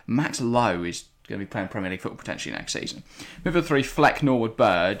wingers. Max Lowe is going to be playing Premier League football potentially next season. Midfield 3, Fleck, Norwood,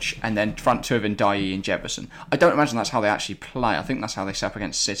 Burge, and then front 2 of Ndiaye and Jefferson. I don't imagine that's how they actually play. I think that's how they set up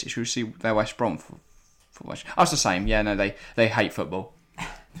against City. Should we see their West Brom for West? Oh, it's the same. Yeah, no, they hate football.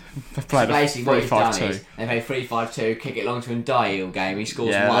 They've played a 3-5-2. They play 3-5-2, kick it long to Ndiaye all game. He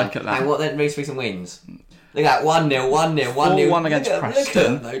scores one. Look at that. And what then Reece Wilson wins? Look at that, 1-0, 1-0, 1-0. 4-1 against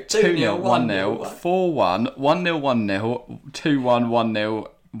Preston, 2-0, 1-0, 4-1, 1-0, 1-0, 2-1, 1-0,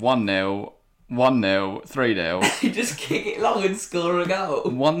 1-0, 1-0, 3-0. You just kick it long and score a goal.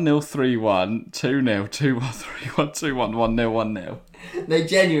 1-0, 3-1, 2-0, 2-1, 3-1, 2-1, 1-0, 1-0. They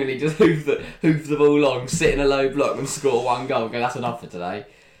genuinely just hoof the ball long, sit in a low block and score one goal. Go, that's enough for today.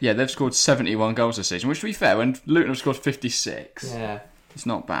 Yeah, they've scored 71 goals this season, which, to be fair, when Luton have scored 56, it's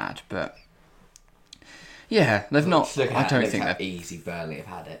not bad, but... Yeah, they've not... I don't think they've... easy Burnley have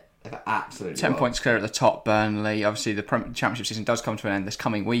had it. They've absolutely 10 points clear at the top, Burnley. Obviously, the Championship season does come to an end this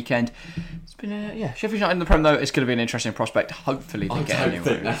coming weekend. It's been Sheffield United in the Prem, though, it's going to be an interesting prospect. Hopefully they get anywhere. I don't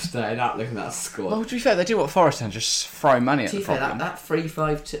think they're staying up looking at that squad. Well, to be fair, they do what Forest and just throw money at the problem. That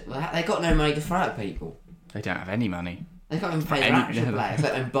 3-5-2... They got no money to throw at people. They don't have any money. They can't even pay their actual players,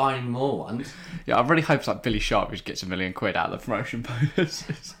 let them buying more ones. Yeah, I really hope it's like Billy Sharp who gets £1 million out of the promotion bonus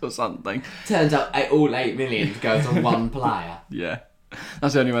or something. Turns out all 8 million goes on one player. Yeah.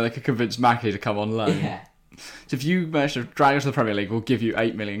 That's the only way they could convince Mackie to come on loan. Yeah. So if you manage to drag us to the Premier League, we'll give you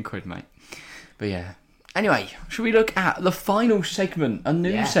 £8 million, mate. But yeah. Anyway, should we look at the final segment, a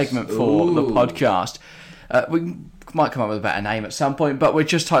new segment for the podcast? We might come up with a better name at some point, but we're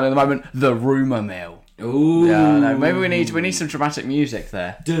just titling at the moment the Rumour Mill. Ooh. Yeah, no, maybe we need some dramatic music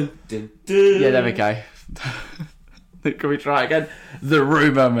there. Dun, dun, dun. Yeah, there we go. Can we try again? The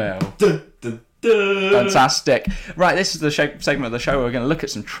Rumour Mill. Dun, dun, dun. Fantastic. Right, this is the segment of the show where we're going to look at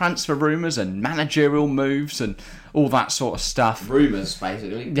some transfer rumours and managerial moves and all that sort of stuff. Rumours,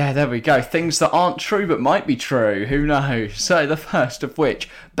 basically. Yeah, there we go. Things that aren't true but might be true. Who knows? So the first of which,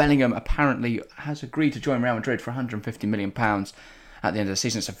 Bellingham apparently has agreed to join Real Madrid for £150 million at the end of the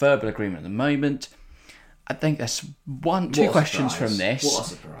season. It's a verbal agreement at the moment. I think there's two questions from this. What a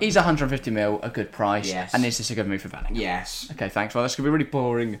surprise. Is 150 mil a good price? Yes. And is this a good move for Bellingham? Yes. Okay, thanks. Well, that's going to be a really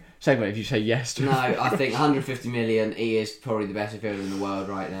boring segment if you say yes to No, I think 150 million, he is probably the best midfielder in the world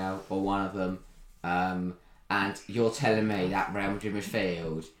right now, or one of them. And you're telling me that Real Madrid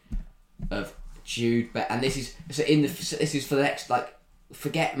midfield of Jude, and this is for the next, like,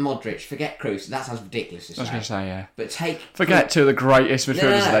 forget Modric, forget Kroos. That sounds ridiculous to say. I was going to say, yeah. But forget two of the greatest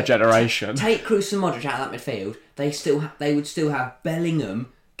midfielders of their generation. Take Kroos and Modric out of that midfield. They would still have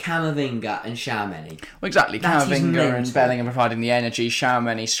Bellingham, Camavinga, and Tchouaméni. Well, exactly. Camavinga and Bellingham providing the energy,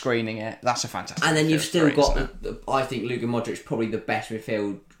 Tchouaméni screening it. That's a fantastic. And then you've still got, I think, Luka Modric's probably the best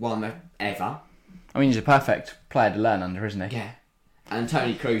midfield one ever. I mean, he's a perfect player to learn under, isn't he? Yeah. And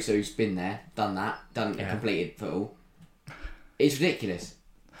Toni Kroos, who's been there, completed football. It's ridiculous.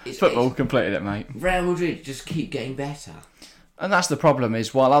 Football completed it, mate. Real Madrid just keep getting better. And that's the problem,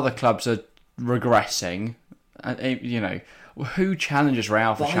 is while other clubs are regressing, who challenges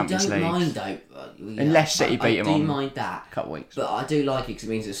Real for Champions League? I don't mind, Unless City beat them on. I do mind that. A couple of weeks. But I do like it because it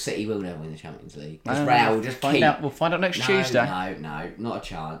means that City will never win the Champions League. Because Real will just We'll find out next Tuesday. No, not a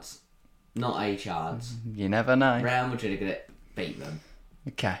chance. Not a chance. You never know. Real Madrid are going to beat them.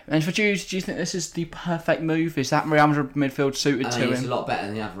 Okay. And for Jude, do you think this is the perfect move? Is that Real Madrid midfield suited to him? It's a lot better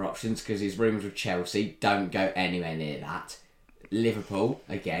than the other options because his rumours with Chelsea don't go anywhere near that. Liverpool,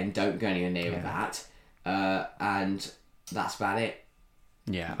 again, don't go anywhere near that. And that's about it.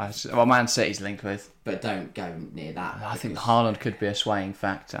 Yeah. Well, Man City's linked with. But don't go near that. I think Haaland could be a swaying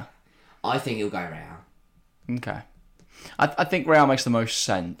factor. I think he'll go Real. Okay. I think Real makes the most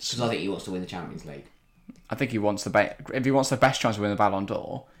sense. Because I think he wants to win the Champions League. I think he wants if he wants the best chance to win the Ballon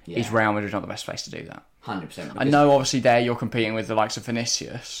d'Or, is Real Madrid not the best place to do that? 100%. I know, obviously, there you're competing with the likes of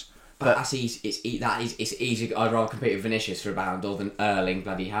Vinicius. But that's easy. It's easy. I'd rather compete with Vinicius for a Ballon d'Or than Erling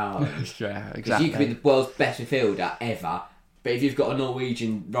bloody Haaland. Yeah, exactly. Because you could be the world's best midfielder ever, but if you've got a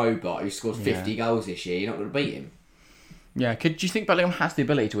Norwegian robot who scored 50 goals this year, you're not going to beat him. Yeah, do you think Bellingham has the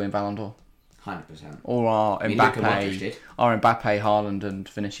ability to win Ballon d'Or? 100%. Or are Mbappe, Haaland and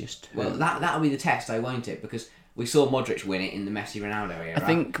Vinicius too? Well, that'll be the test, though, won't it? Because we saw Modric win it in the Messi-Ronaldo era. I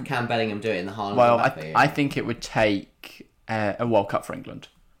think... Can Bellingham do it in the Haaland-Mbappe era? I think it would take a World Cup for England.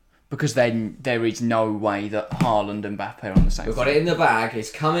 Because then there is no way that Haaland and Mbappe are on the same We've got it in the bag.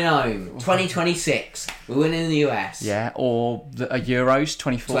 It's coming home. 2026. We're winning in the US. Yeah, or Euros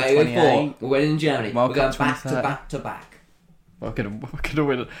 24, 28. We're winning in Germany. World We're going Cup back to back to back. We're gonna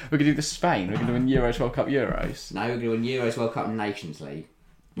win. We're gonna do the Spain. We're gonna win Euros, World Cup, Euros. No, we're gonna win Euros, World Cup, and Nations League.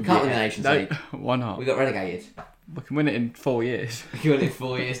 We can't win the Nations League. Why not? We got relegated. We can win it in 4 years. We can win it in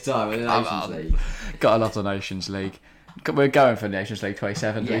 4 years' time with the Nations League. Gotta love the Nations League. We're going for Nations League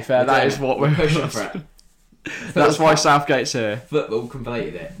 27. To be fair, that is what we're pushing for it. That's why Southgate's here. Football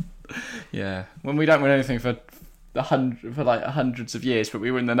completed it. Yeah, when we don't win anything for hundreds of years, but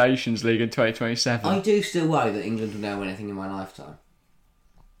we win the Nations League in 2027. I do still worry that England will never win anything in my lifetime.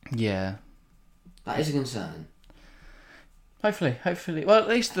 Yeah, that is a concern. Hopefully. Well, at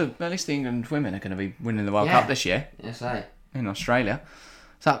least the England women are going to be winning the World Cup this year. Yes, in Australia,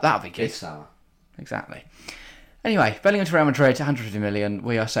 so that'll be good. Big summer. Exactly. Anyway, Bellingham to Real Madrid, 150 million.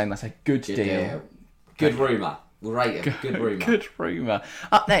 We are saying that's a good deal. Good rumour. We'll rate it. Good rumour. Good rumour.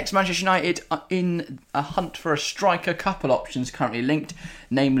 Up next, Manchester United are in a hunt for a striker. Couple options currently linked,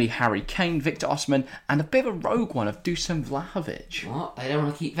 namely Harry Kane, Victor Osimhen, and a bit of a rogue one of Dusan Vlahovic. What? They don't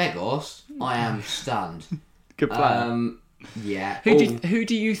want to keep Weghorst? I am stunned. Good plan. Yeah. Who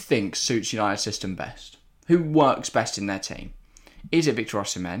do you think suits United's system best? Who works best in their team? Is it Victor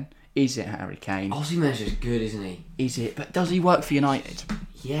Osimhen? Is it Harry Kane? Osimhen's just good, isn't he? Is it? But does he work for United?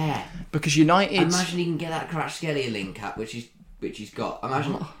 Yeah. Because United... Imagine he can get that Kvaratskhelia link up, which he's got.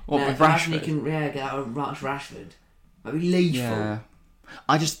 Imagine... With Rashford? He can get that with Rashford. Maybe lethal. Yeah.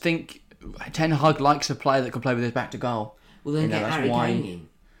 I just think Ten Hag likes a player that can play with his back to goal. Well, then get Harry Kane in.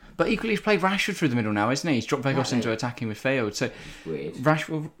 But equally, he's played Rashford through the middle now, isn't he? He's dropped Weghorst into attacking midfield. So weird.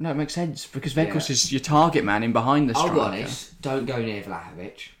 Rashford... No, it makes sense. Because Weghorst is your target man in behind the striker. I'll be honest. Don't go near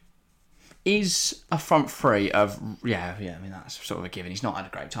Vlahovic. Is a front three of... Yeah, I mean, that's sort of a given. He's not had a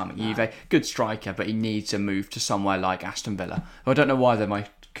great time at Juve. Good striker, but he needs to move to somewhere like Aston Villa. I don't know why they're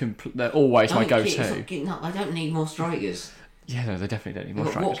always my go-to. I don't need more strikers. Yeah, no, they definitely don't need more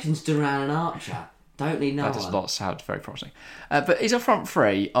strikers. Watkins, Duran and Archer. Don't need no one. That does not sound very promising. But is a front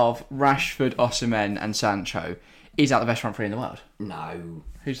three of Rashford, Osimhen and Sancho, is that the best front three in the world? No.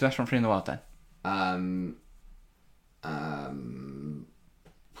 Who's the best front three in the world then?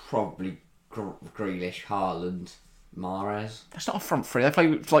 Probably Grealish, Haaland, Mahrez. That's not a front three. They play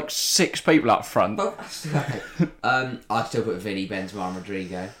with like 6 people up front. Well, I'd still put Vinny, Benzema and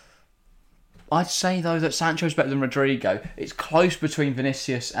Rodrigo. I'd say though that Sancho's better than Rodrigo. It's close between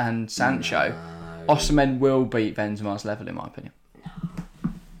Vinicius and Sancho. No. Osimhen will beat Benzema's level in my opinion.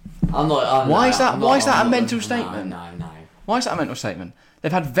 Why is that a mental statement? No. Why is that a mental statement?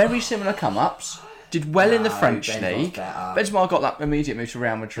 They've had very similar come-ups. Did well in the French league. Benzema got that immediate move to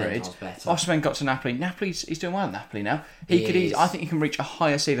Real Madrid. Osimhen got to Napoli. He's doing well at Napoli now. I think he can reach a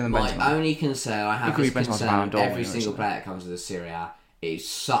higher ceiling than Benzema. My only concern I have is concern every single player that comes to the Serie A is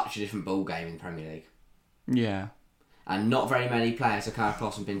such a different ball game in the Premier League. Yeah. And not very many players have come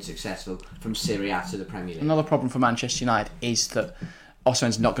across and been successful from Serie A to the Premier League. Another problem for Manchester United is that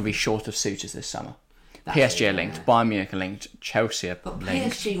Osimhen's not going to be short of suitors this summer. PSG are linked, Bayern Munich are linked, Chelsea are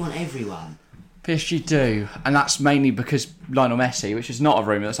linked. PSG want everyone. PSG do, and that's mainly because Lionel Messi, which is not a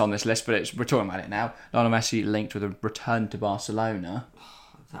rumour that's on this list, but we're talking about it now. Lionel Messi linked with a return to Barcelona.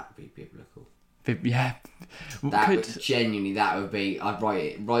 That would be biblical. Yeah. That would be... I'd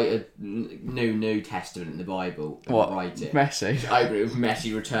write a new testament in the Bible. Write it. Messi? I agree with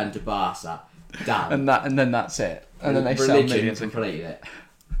Messi return to Barca. Done. And then that's it. And then they sell millions. Complete it.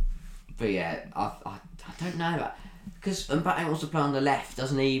 But yeah, I don't know. Because Mbappe wants to play on the left,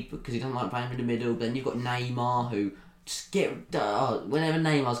 doesn't he? Because he doesn't like playing in the middle. Then you've got Neymar, who just whenever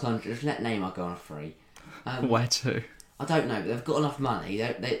Neymar's gone, just let Neymar go on a free. Where to? I don't know, but they've got enough money.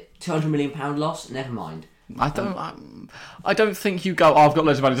 They £200 million loss. Never mind. I don't think you go. I've got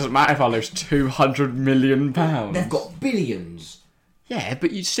loads of money. It doesn't matter if I lose £200 million. They've got billions. Yeah,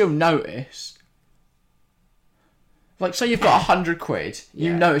 but you'd still notice. Like, say you've got £100.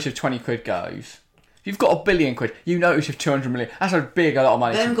 You notice if £20 goes. If you've got £1 billion, you notice if 200 million. That's a lot of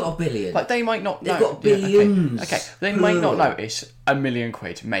money. They haven't got £1 billion. Like they might not. They've got billions. Okay. They might not notice £1 million,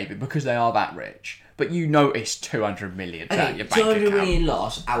 maybe because they are that rich. But you notice 200 million out your bank account. 200 million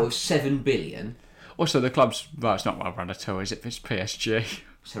loss out of 7 billion. Also, the club's it's not well run at all, is it? It's PSG.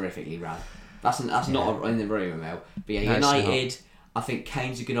 It's horrifically run. That's not in the rumour mill. But yeah, United. I think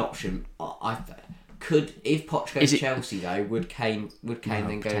Kane's a good option. If Poch goes to Chelsea though, would Kane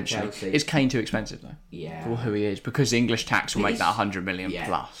then go to Chelsea? Is Kane too expensive though? Yeah. For who he is, because English tax will make that 100 million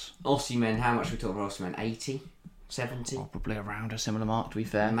plus. Osimhen, how much are we talking about Osimhen? 80? 70? Probably around a similar mark, to be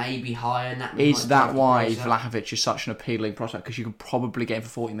fair. Maybe higher than that. Is that why Vlahovic is such an appealing prospect? Because you could probably get him for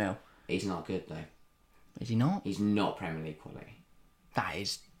 40 mil. He's not good though. Is he not? He's not Premier League quality. That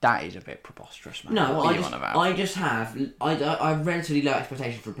is a bit preposterous, man. No, I have relatively low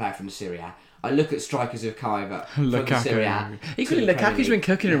expectation for a player from the Serie A. I look at strikers who've come over from the Serie A. Equally, Lukaku's been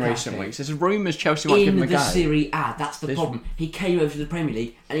cooking in recent weeks. There's rumours Chelsea might give him a go. In the Serie A, that's the problem. He came over to the Premier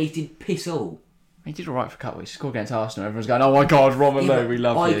League and he did piss all. He did alright for a couple of weeks. He scored against Arsenal. Everyone's going, oh my God, Rumour Mill, we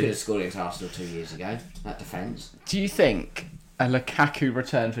love you. I could have scored against Arsenal 2 years ago. That defence. Do you think a Lukaku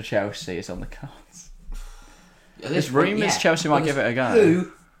return for Chelsea is on the cards? There's rumours Chelsea might give it a go.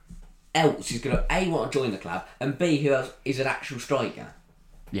 Who else is going to A, want to join the club, and B, who else is an actual striker?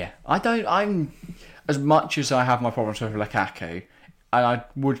 Yeah, I'm as much as I have my problems with Lukaku, and I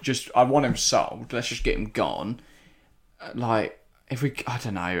want him sold. Let's just get him gone. I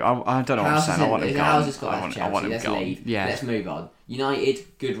don't know. I don't know what I'm saying. I want him gone. How's this got I want him Let's gone. leave. Yeah. Let's move on.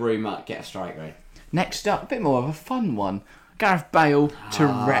 United, good rumour, get a striker in. Next up, a bit more of a fun one. Gareth Bale to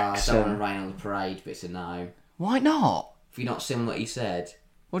Wrexham. I don't want to rain on the parade, but it's a no. Why not? Have you not seen what he said?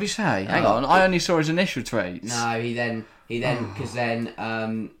 What did he say? Hang on, I only saw his initial tweets. No, he then because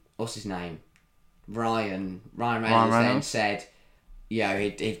then what's his name? Ryan Reynolds then said,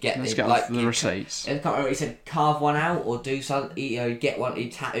 he'd get the receipts. I can't remember. He said carve one out or do something. Get one.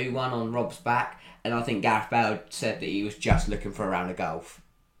 He'd tattoo one on Rob's back, and I think Gareth Bale said that he was just looking for a round of golf.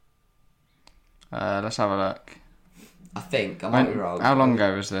 Let's have a look. I think I might be wrong. How long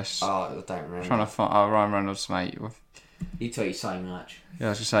ago was this? Oh, I don't remember. I'm trying to find Ryan Reynolds, mate. He tweeted so much. Yeah, I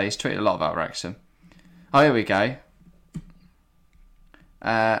was going to say, he's tweeted a lot about Wrexham. Oh, here we go.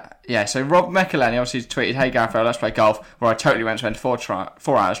 So Rob McElhenney obviously tweeted, "Hey Gareth, let's play golf, where I totally went to spend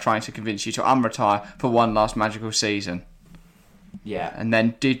 4 hours trying to convince you to unretire for one last magical season." Yeah. And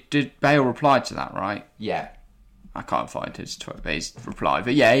then did Bale reply to that, right? Yeah. I can't find his reply.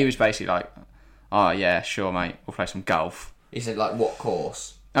 But yeah, he was basically like, "Oh yeah, sure mate, we'll play some golf." He said like, what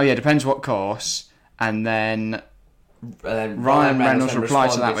course? Oh yeah, depends what course. And then Ryan Reynolds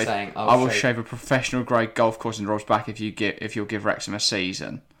replied to that with, saying, "I will shave a professional grade golf course in Rob's back if you'll give Wrexham a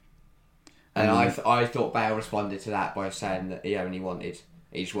season." And I thought Bale responded to that by saying that he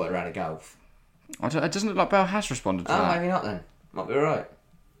just wanted around a golf. It doesn't look like Bale has responded to that. Oh, maybe not then. Might be right.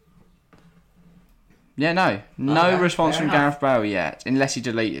 Yeah, no response from Gareth Bale yet, unless he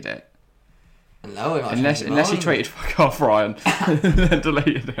deleted it. No, unless he tweeted "fuck off, Ryan," and then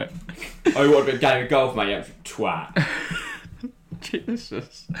deleted it. Oh, you want a bit of game of golf, mate? You twat.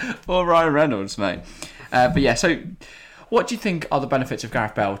 Jesus. Poor Ryan Reynolds, mate. But yeah, so what do you think are the benefits of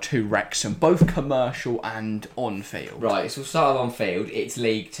Gareth Bale to Wrexham, both commercial and on field? Right, so we'll start on field. It's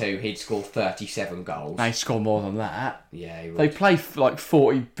League Two. He'd score 37 goals. They score more than that. Yeah, he would. They play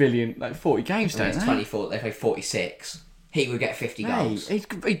 40 games, don't they? 24. They play 46. He would get 50 goals. He'd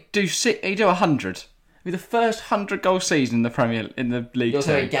do 100. It'd be the first 100-goal season in the League You're 2.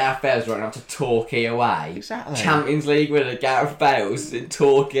 saying Gareth Bale's running up to Torquay away. Exactly. Champions League winner Gareth Bale's in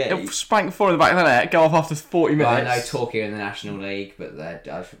Torquay. He'll spank 4 in the back of the net, go off after 40 minutes. Well, I know Torquay are in the National League, but they're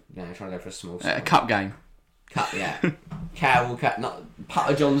trying to go for a small score. A cup game. Cup, yeah. Cowell Cup, not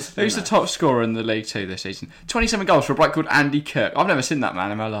Putter John's. Who's the top scorer in the League 2 this season? 27 goals for a bloke called Andy Kirk. I've never seen that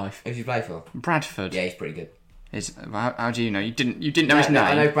man in my life. Who's he play for? Bradford. Yeah, he's pretty good. How do you know? You didn't know his name?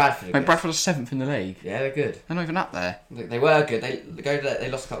 I know Bradford. Mate, Bradford are 7th in the league. Yeah, they're good. They're not even up there. They were good. They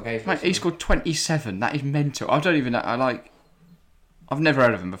lost a couple of games. Mate, he scored 27. That is mental. I don't even know. I've never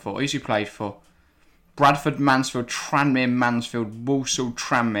heard of him before. Who's he played for? Bradford, Mansfield, Tranmere, Mansfield, Walsall,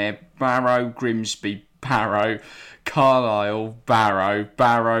 Tranmere, Barrow, Grimsby, Barrow, Carlisle,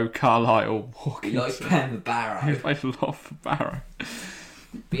 Barrow, Carlisle, Walkinson. He likes playing the Barrow. He played a lot for Barrow.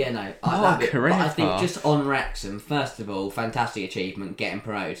 But yeah, no. Career I think path. just on Wrexham, first of all, fantastic achievement getting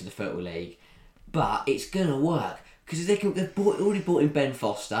promoted to the Football League. But it's gonna work because they've already bought in Ben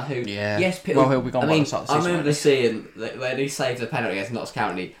Foster, who yeah. Yes, he'll be gone by the start of the season. I remember seeing when he saved the penalty against Notts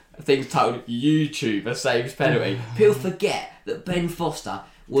County. things titled YouTuber saves penalty. People forget that Ben Foster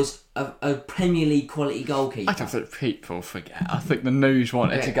was a Premier League quality goalkeeper. I don't think people forget. I think the news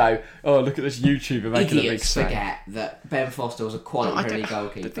wanted to go, oh, look at this YouTuber making a big save. Forget that Ben Foster was a quality Premier League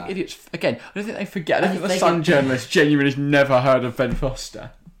goalkeeper. I don't think idiots, again, I don't think they forget. I don't think the Sun journalist genuinely has never heard of Ben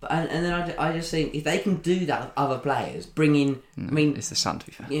Foster. And then I just think if they can do that with other players, bring in, it's the Sun to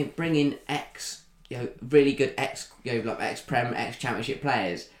be fair. Bring in really good like ex-Prem, ex-Championship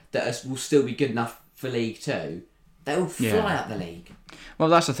players that will still be good enough for League Two. They will fly out the league. Well,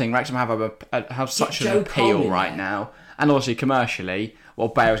 that's the thing. Wrexham have such an appeal right now, and obviously commercially,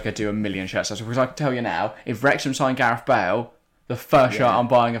 Bale's going to do 1 million shirts. Because I can tell you now, if Wrexham sign Gareth Bale, the first shirt I'm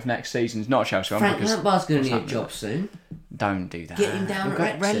buying of next season is not a Chelsea one. Frank Lampard's going to need a job soon. Don't do that. Get him down at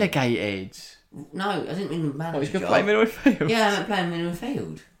Wrexham. Relegated. No, I didn't mean manager. He's going to play middle field. Yeah, I meant playing middle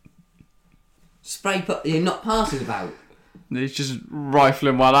field. Not passes about. He's just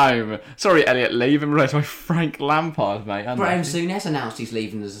rifling one home. Sorry, Elliot Lee. You've been replaced by Frank Lampard, mate. Graham Souness announced he's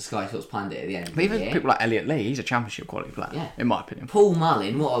leaving as a Sky Sports pundit at the end of the year. Even people like Elliot Lee, he's a Championship quality player, in my opinion. Paul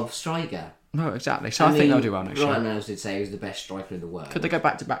Mullin, what a striker. No, exactly. So I think they'll do well next year. Ryan Reynolds did say he was the best striker in the world. Could they go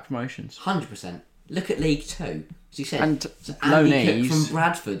back-to-back promotions? 100%. Look at League Two. As you said, and Andy Cook from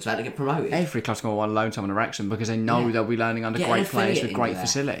Bradford's about to get promoted. Every club's going to want to loan someone to Wrexham because they know they'll be learning under great players with great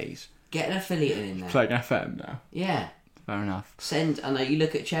facilities. Get an affiliate in there. Playing FM now. Yeah. Fair enough. I know you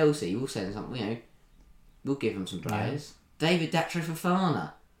look at Chelsea, we'll send something, we'll give them some players. Yeah. David Datry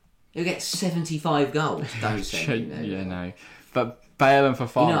Fofana. He'll get 75 goals. Don't send him. Yeah, no. But Bale and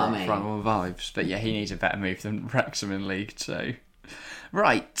Fofana you know what I mean? Front all vibes. But yeah, he needs a better move than Wrexham in League Two.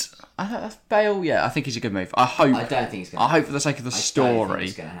 Right. That's Bale, I think he's a good move. I don't think he's going to I hope for the sake of the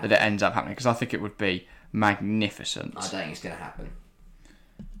story that it ends up happening, because I think it would be magnificent. I don't think it's going to happen.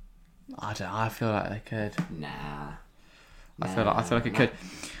 I feel like they could. Nah. I feel like it could.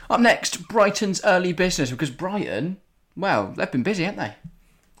 Up next, Brighton's early business, because Brighton, they've been busy, haven't they?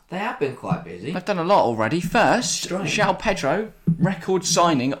 They have been quite busy. They've done a lot already. First, João Pedro, record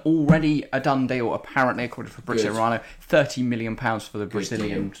signing, already a done deal, apparently, according to Fabrizio Romano. £30 million for the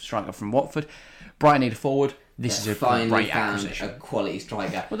Brazilian striker from Watford. Brighton need a forward. This is a great acquisition. A quality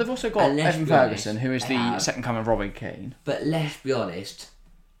striker. Well, they've also got Evan Ferguson, who is the second coming of Robbie Keane. But let's be honest,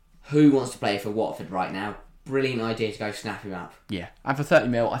 who wants to play for Watford right now? Brilliant idea to go snap him up. Yeah, and for 30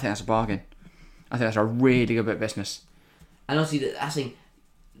 mil, I think that's a bargain. I think that's a really good bit of business. And obviously,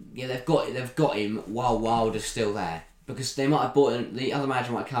 they've got him while Wilder's still there, because they might have bought him. The other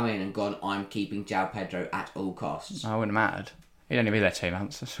manager might have come in and gone, "I'm keeping João Pedro at all costs." I wouldn't have mattered. He'd only be there 2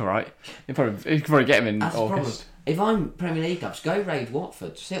 months. That's all right. You could probably get him in August. If I'm Premier League clubs, go raid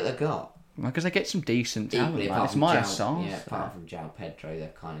Watford. See what they've got. Because they get some decent talent. It's Maya Sars. Yeah, apart from João Pedro,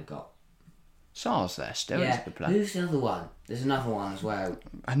 they've kind of got. Sars there still. Yeah. Is the player. Who's the other one? There's another one as well.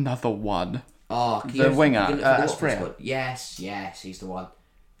 Another one. Oh, the winger. Asprilla. Yes, he's the one.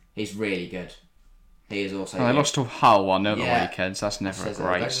 He's really good. He is also. They lost to Hull on the weekend, so that's never a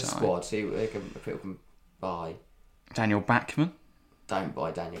great sign. Squad. See what people can buy. Daniel Bachmann. Don't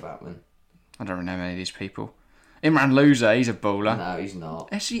buy Daniel Bachmann. I don't really know many of these people. Imran Louza, he's a baller. No, he's not.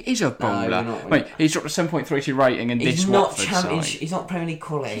 Yes, he is a baller. No, wait, he's dropped a 7.32 rating in this Watford side. He's not Premier League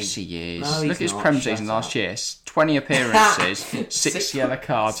quality. Yes, he is. No, look at his Prem season last year. 20 appearances, 6 yellow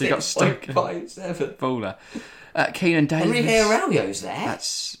cards. He got stuck. 6.57. Baller. Keenan Davis. Enrique Araujo's there.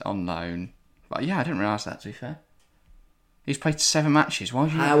 That's on loan. But yeah, I didn't realise that, to be fair. He's played 7 matches. Why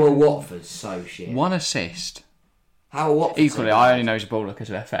would you? How are Watford so shit? 1 assist. How are Watford? Equally, I only know he's a baller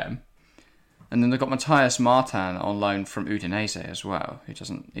because of FM. And then they've got Matthias Martin on loan from Udinese as well. He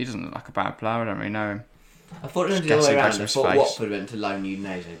doesn't look like a bad player. I don't really know him. I thought it was the other way around. I thought Watford went to loan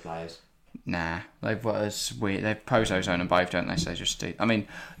Udinese players. Nah, they've got us weird. They've Pozo's own them both, don't they? So they just do. I mean,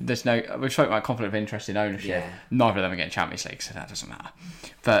 there's no. We've spoken about conflict of interest in ownership. Yeah. Neither of them are getting Champions League, so that doesn't matter.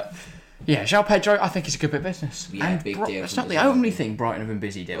 But yeah, João Pedro, I think it's a good bit of business. Yeah, and big deal. It's not the only thing Brighton have been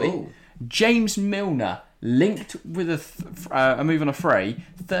busy doing. Ooh. James Milner. Linked with a move on a free,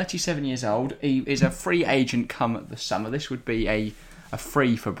 37 years old. He is a free agent come the summer. This would be a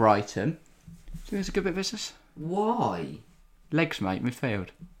free for Brighton. Do you think it's a good bit of business? Why? Legs, mate, midfield.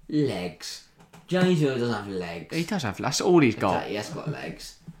 Legs. James Milner doesn't have legs. He does have. That's all he's got. He has got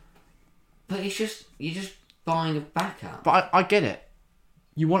legs. But you're just buying a backup. But I get it.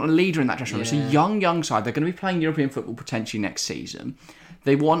 You want a leader in that dressing room. It's a young side. They're going to be playing European football potentially next season.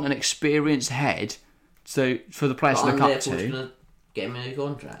 They want an experienced head. So for the players to look up to, get him a new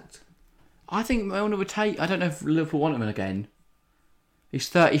contract. I think Milner would take. I don't know if Liverpool want him again. He's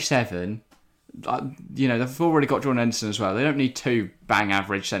 37. they've already got Jordan Henderson as well. They don't need two bang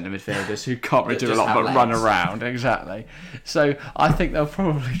average centre midfielders who can't really do a lot but legs. Run around. Exactly. So I think they'll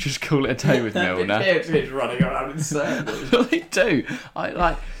probably just call it a day with Milner. Midfielders running around in circles. They do.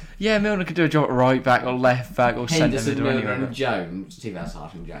 Milner could do a job at right back or left back or centre mid or anywhere. Milner and Jones, too bad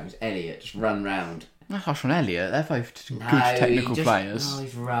harsh on Jones. Elliott just run round. Not harsh on Elliott. They're both good technical players. No,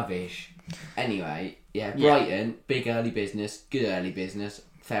 he's rubbish. Anyway, Brighton, big early business, good early business.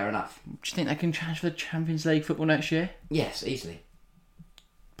 Fair enough. Do you think they can challenge for the Champions League football next year? Yes, easily.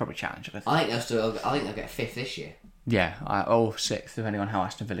 Probably challenge. I think they'll get fifth this year. Yeah, or sixth, depending on how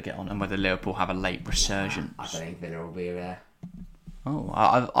Aston Villa get on and whether Liverpool have a late resurgence. I don't think Villa will be there. Oh,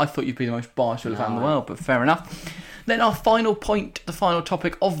 I thought you'd be the most biased Villa fan in the world, but fair enough. Then our final point, the final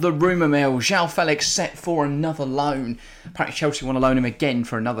topic of the Rumour Mill. João Felix set for another loan. Apparently Chelsea want to loan him again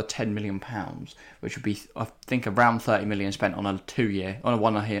for another £10 million, which would be, I think, around 30 million spent on a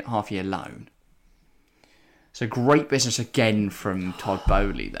 1.5 year loan. So great business again from Todd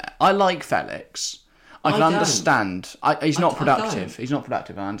Bowley there. I like Felix. I can understand. He's not productive. He's not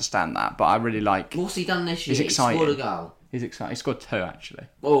productive. I understand that, but I really like. What's he done this year? He's exciting. He scored a goal. He's exciting. He scored 2 actually.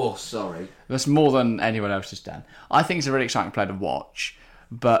 Oh, sorry. That's more than anyone else has done. I think he's a really exciting player to watch,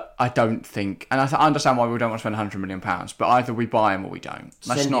 but I don't think. And I understand why we don't want to spend £100 million, but either we buy him or we don't.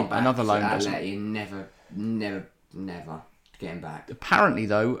 That's not another loan. Never get him back. Apparently,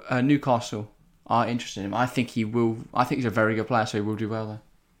 though, Newcastle are interested in him. I think he will. I think he's a very good player, so he will do well there.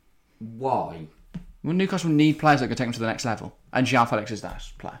 Why? Well, Newcastle need players that can take them to the next level, and João Felix is that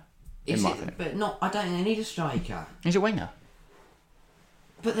player. But not. I don't think they need a striker. He's a winger.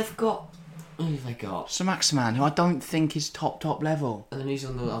 But they've got. Who have they got? Sir Maximan, who I don't think is top level. And then who's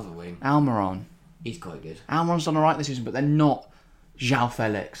on the other wing? Almiron. He's quite good. Almiron's done alright this season, but they're not João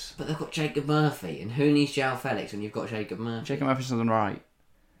Felix. But they've got Jacob Murphy, and who needs João Felix when you've got Jacob Murphy? Jacob Murphy's done alright.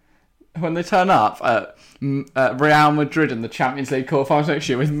 When they turn up at Real Madrid in the Champions League quarterfinals next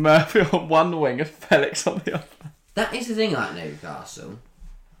year with Murphy on one wing and Felix on the other. That is the thing about Newcastle.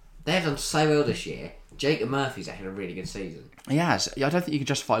 They have done so well this year. Jacob Murphy's had a really good season. He has. I don't think you can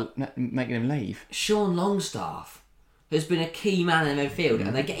justify making him leave. Sean Longstaff has been a key man in the midfield,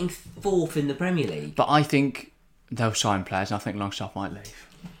 and they're getting 4th in the Premier League. But I think they'll sign players, and I think Longstaff might leave.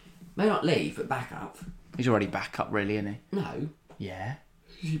 May not leave, but back up. He's already back up, really, isn't he? No. Yeah.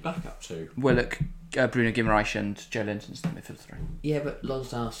 Who's he back up to? Willock, Bruno Guimaraes and Joe Linton's the midfield 3. Yeah, but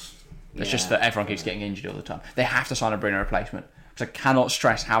Longstaff's... It's just that everyone keeps getting injured all the time. They have to sign a Bruno replacement. Because I cannot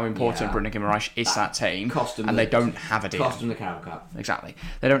stress how important Bruno Guimaraes is to that team. And they don't have a DM. Cost them the Carabao Cup. Exactly.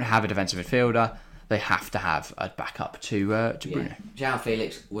 They don't have a defensive midfielder. They have to have a backup to Bruno. João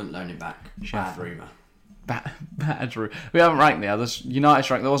Felix wouldn't loan him back. Bad rumour. Bad rumour. We haven't ranked the others. United's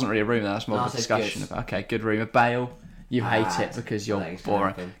ranked. There wasn't really a rumour there. That's more of a discussion. Okay, good rumour. Bale. You hate it because you're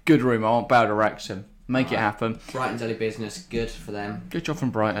boring. Good rumour. I want Bale to Wrexham. Make it happen. Brighton's early business. Good for them. Good job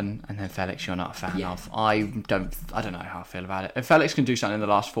from Brighton. And then Felix, you're not a fan of. I don't know how I feel about it. If Felix can do something in the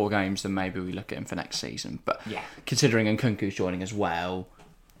last 4 games, then maybe we look at him for next season. But considering Nkunku's joining as well,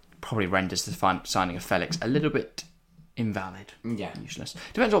 probably renders the signing of Felix a little bit invalid. Yeah. Useless.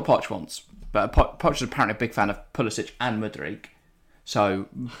 Depends what Poch wants. But Poch is apparently a big fan of Pulisic and Mudryk. So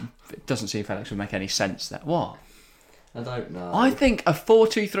it doesn't seem Felix would make any sense there. What? I don't know. I think a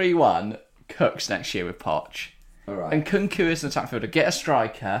 4-2-3-1 cooks next year with Poch. Alright. And Nkunku is an attack fielder. Get a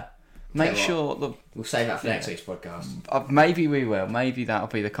striker. Make sure... We'll save that for next week's podcast. Maybe we will. Maybe that'll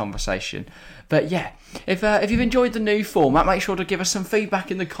be the conversation. But yeah, if you've enjoyed the new format, make sure to give us some feedback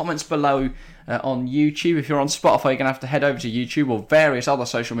in the comments below on YouTube. If you're on Spotify, you're going to have to head over to YouTube or various other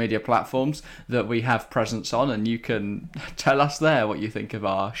social media platforms that we have presence on, and you can tell us there what you think of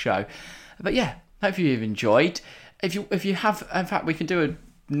our show. But yeah, hopefully you've enjoyed. If you have, in fact, we can do a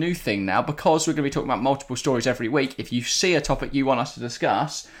new thing now, because we're going to be talking about multiple stories every week. If you see a topic you want us to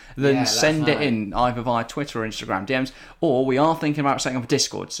discuss, then send it in either via Twitter or Instagram DMs, or we are thinking about setting up a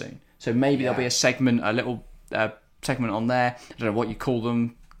Discord soon. So maybe there'll be a little segment on there. I don't know what you call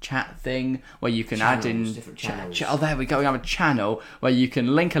them, chat thing, where you can channels, add in different channels. Oh, there we go. We have a channel where you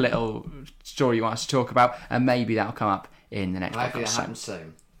can link a little story you want us to talk about, and maybe that'll come up in the next podcast. Hopefully that happens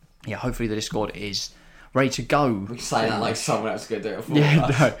soon. Yeah, hopefully the Discord is ready to go. We say that like someone else is going to do it for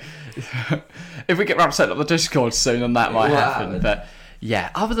us. No. If we get Rap set up the Discord soon, then that might happen. But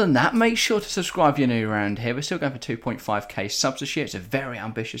yeah, other than that, make sure to subscribe if you're new around here. We're still going for 2.5k subs this year. It's a very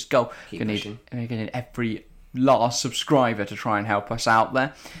ambitious goal. We're going to need every last subscriber to try and help us out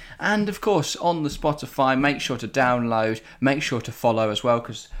there. And of course, on the Spotify, make sure to download, make sure to follow as well,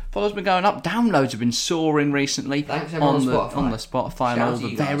 because follows been going up. Downloads have been soaring recently. Thanks everyone on the Spotify and all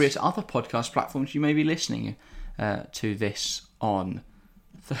the various guys. other podcast platforms you may be listening to this on.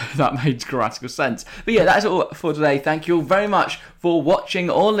 that made grammatical sense. But yeah, that's all for today. Thank you all very much for watching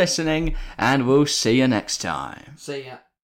or listening, and we'll see you next time. See ya.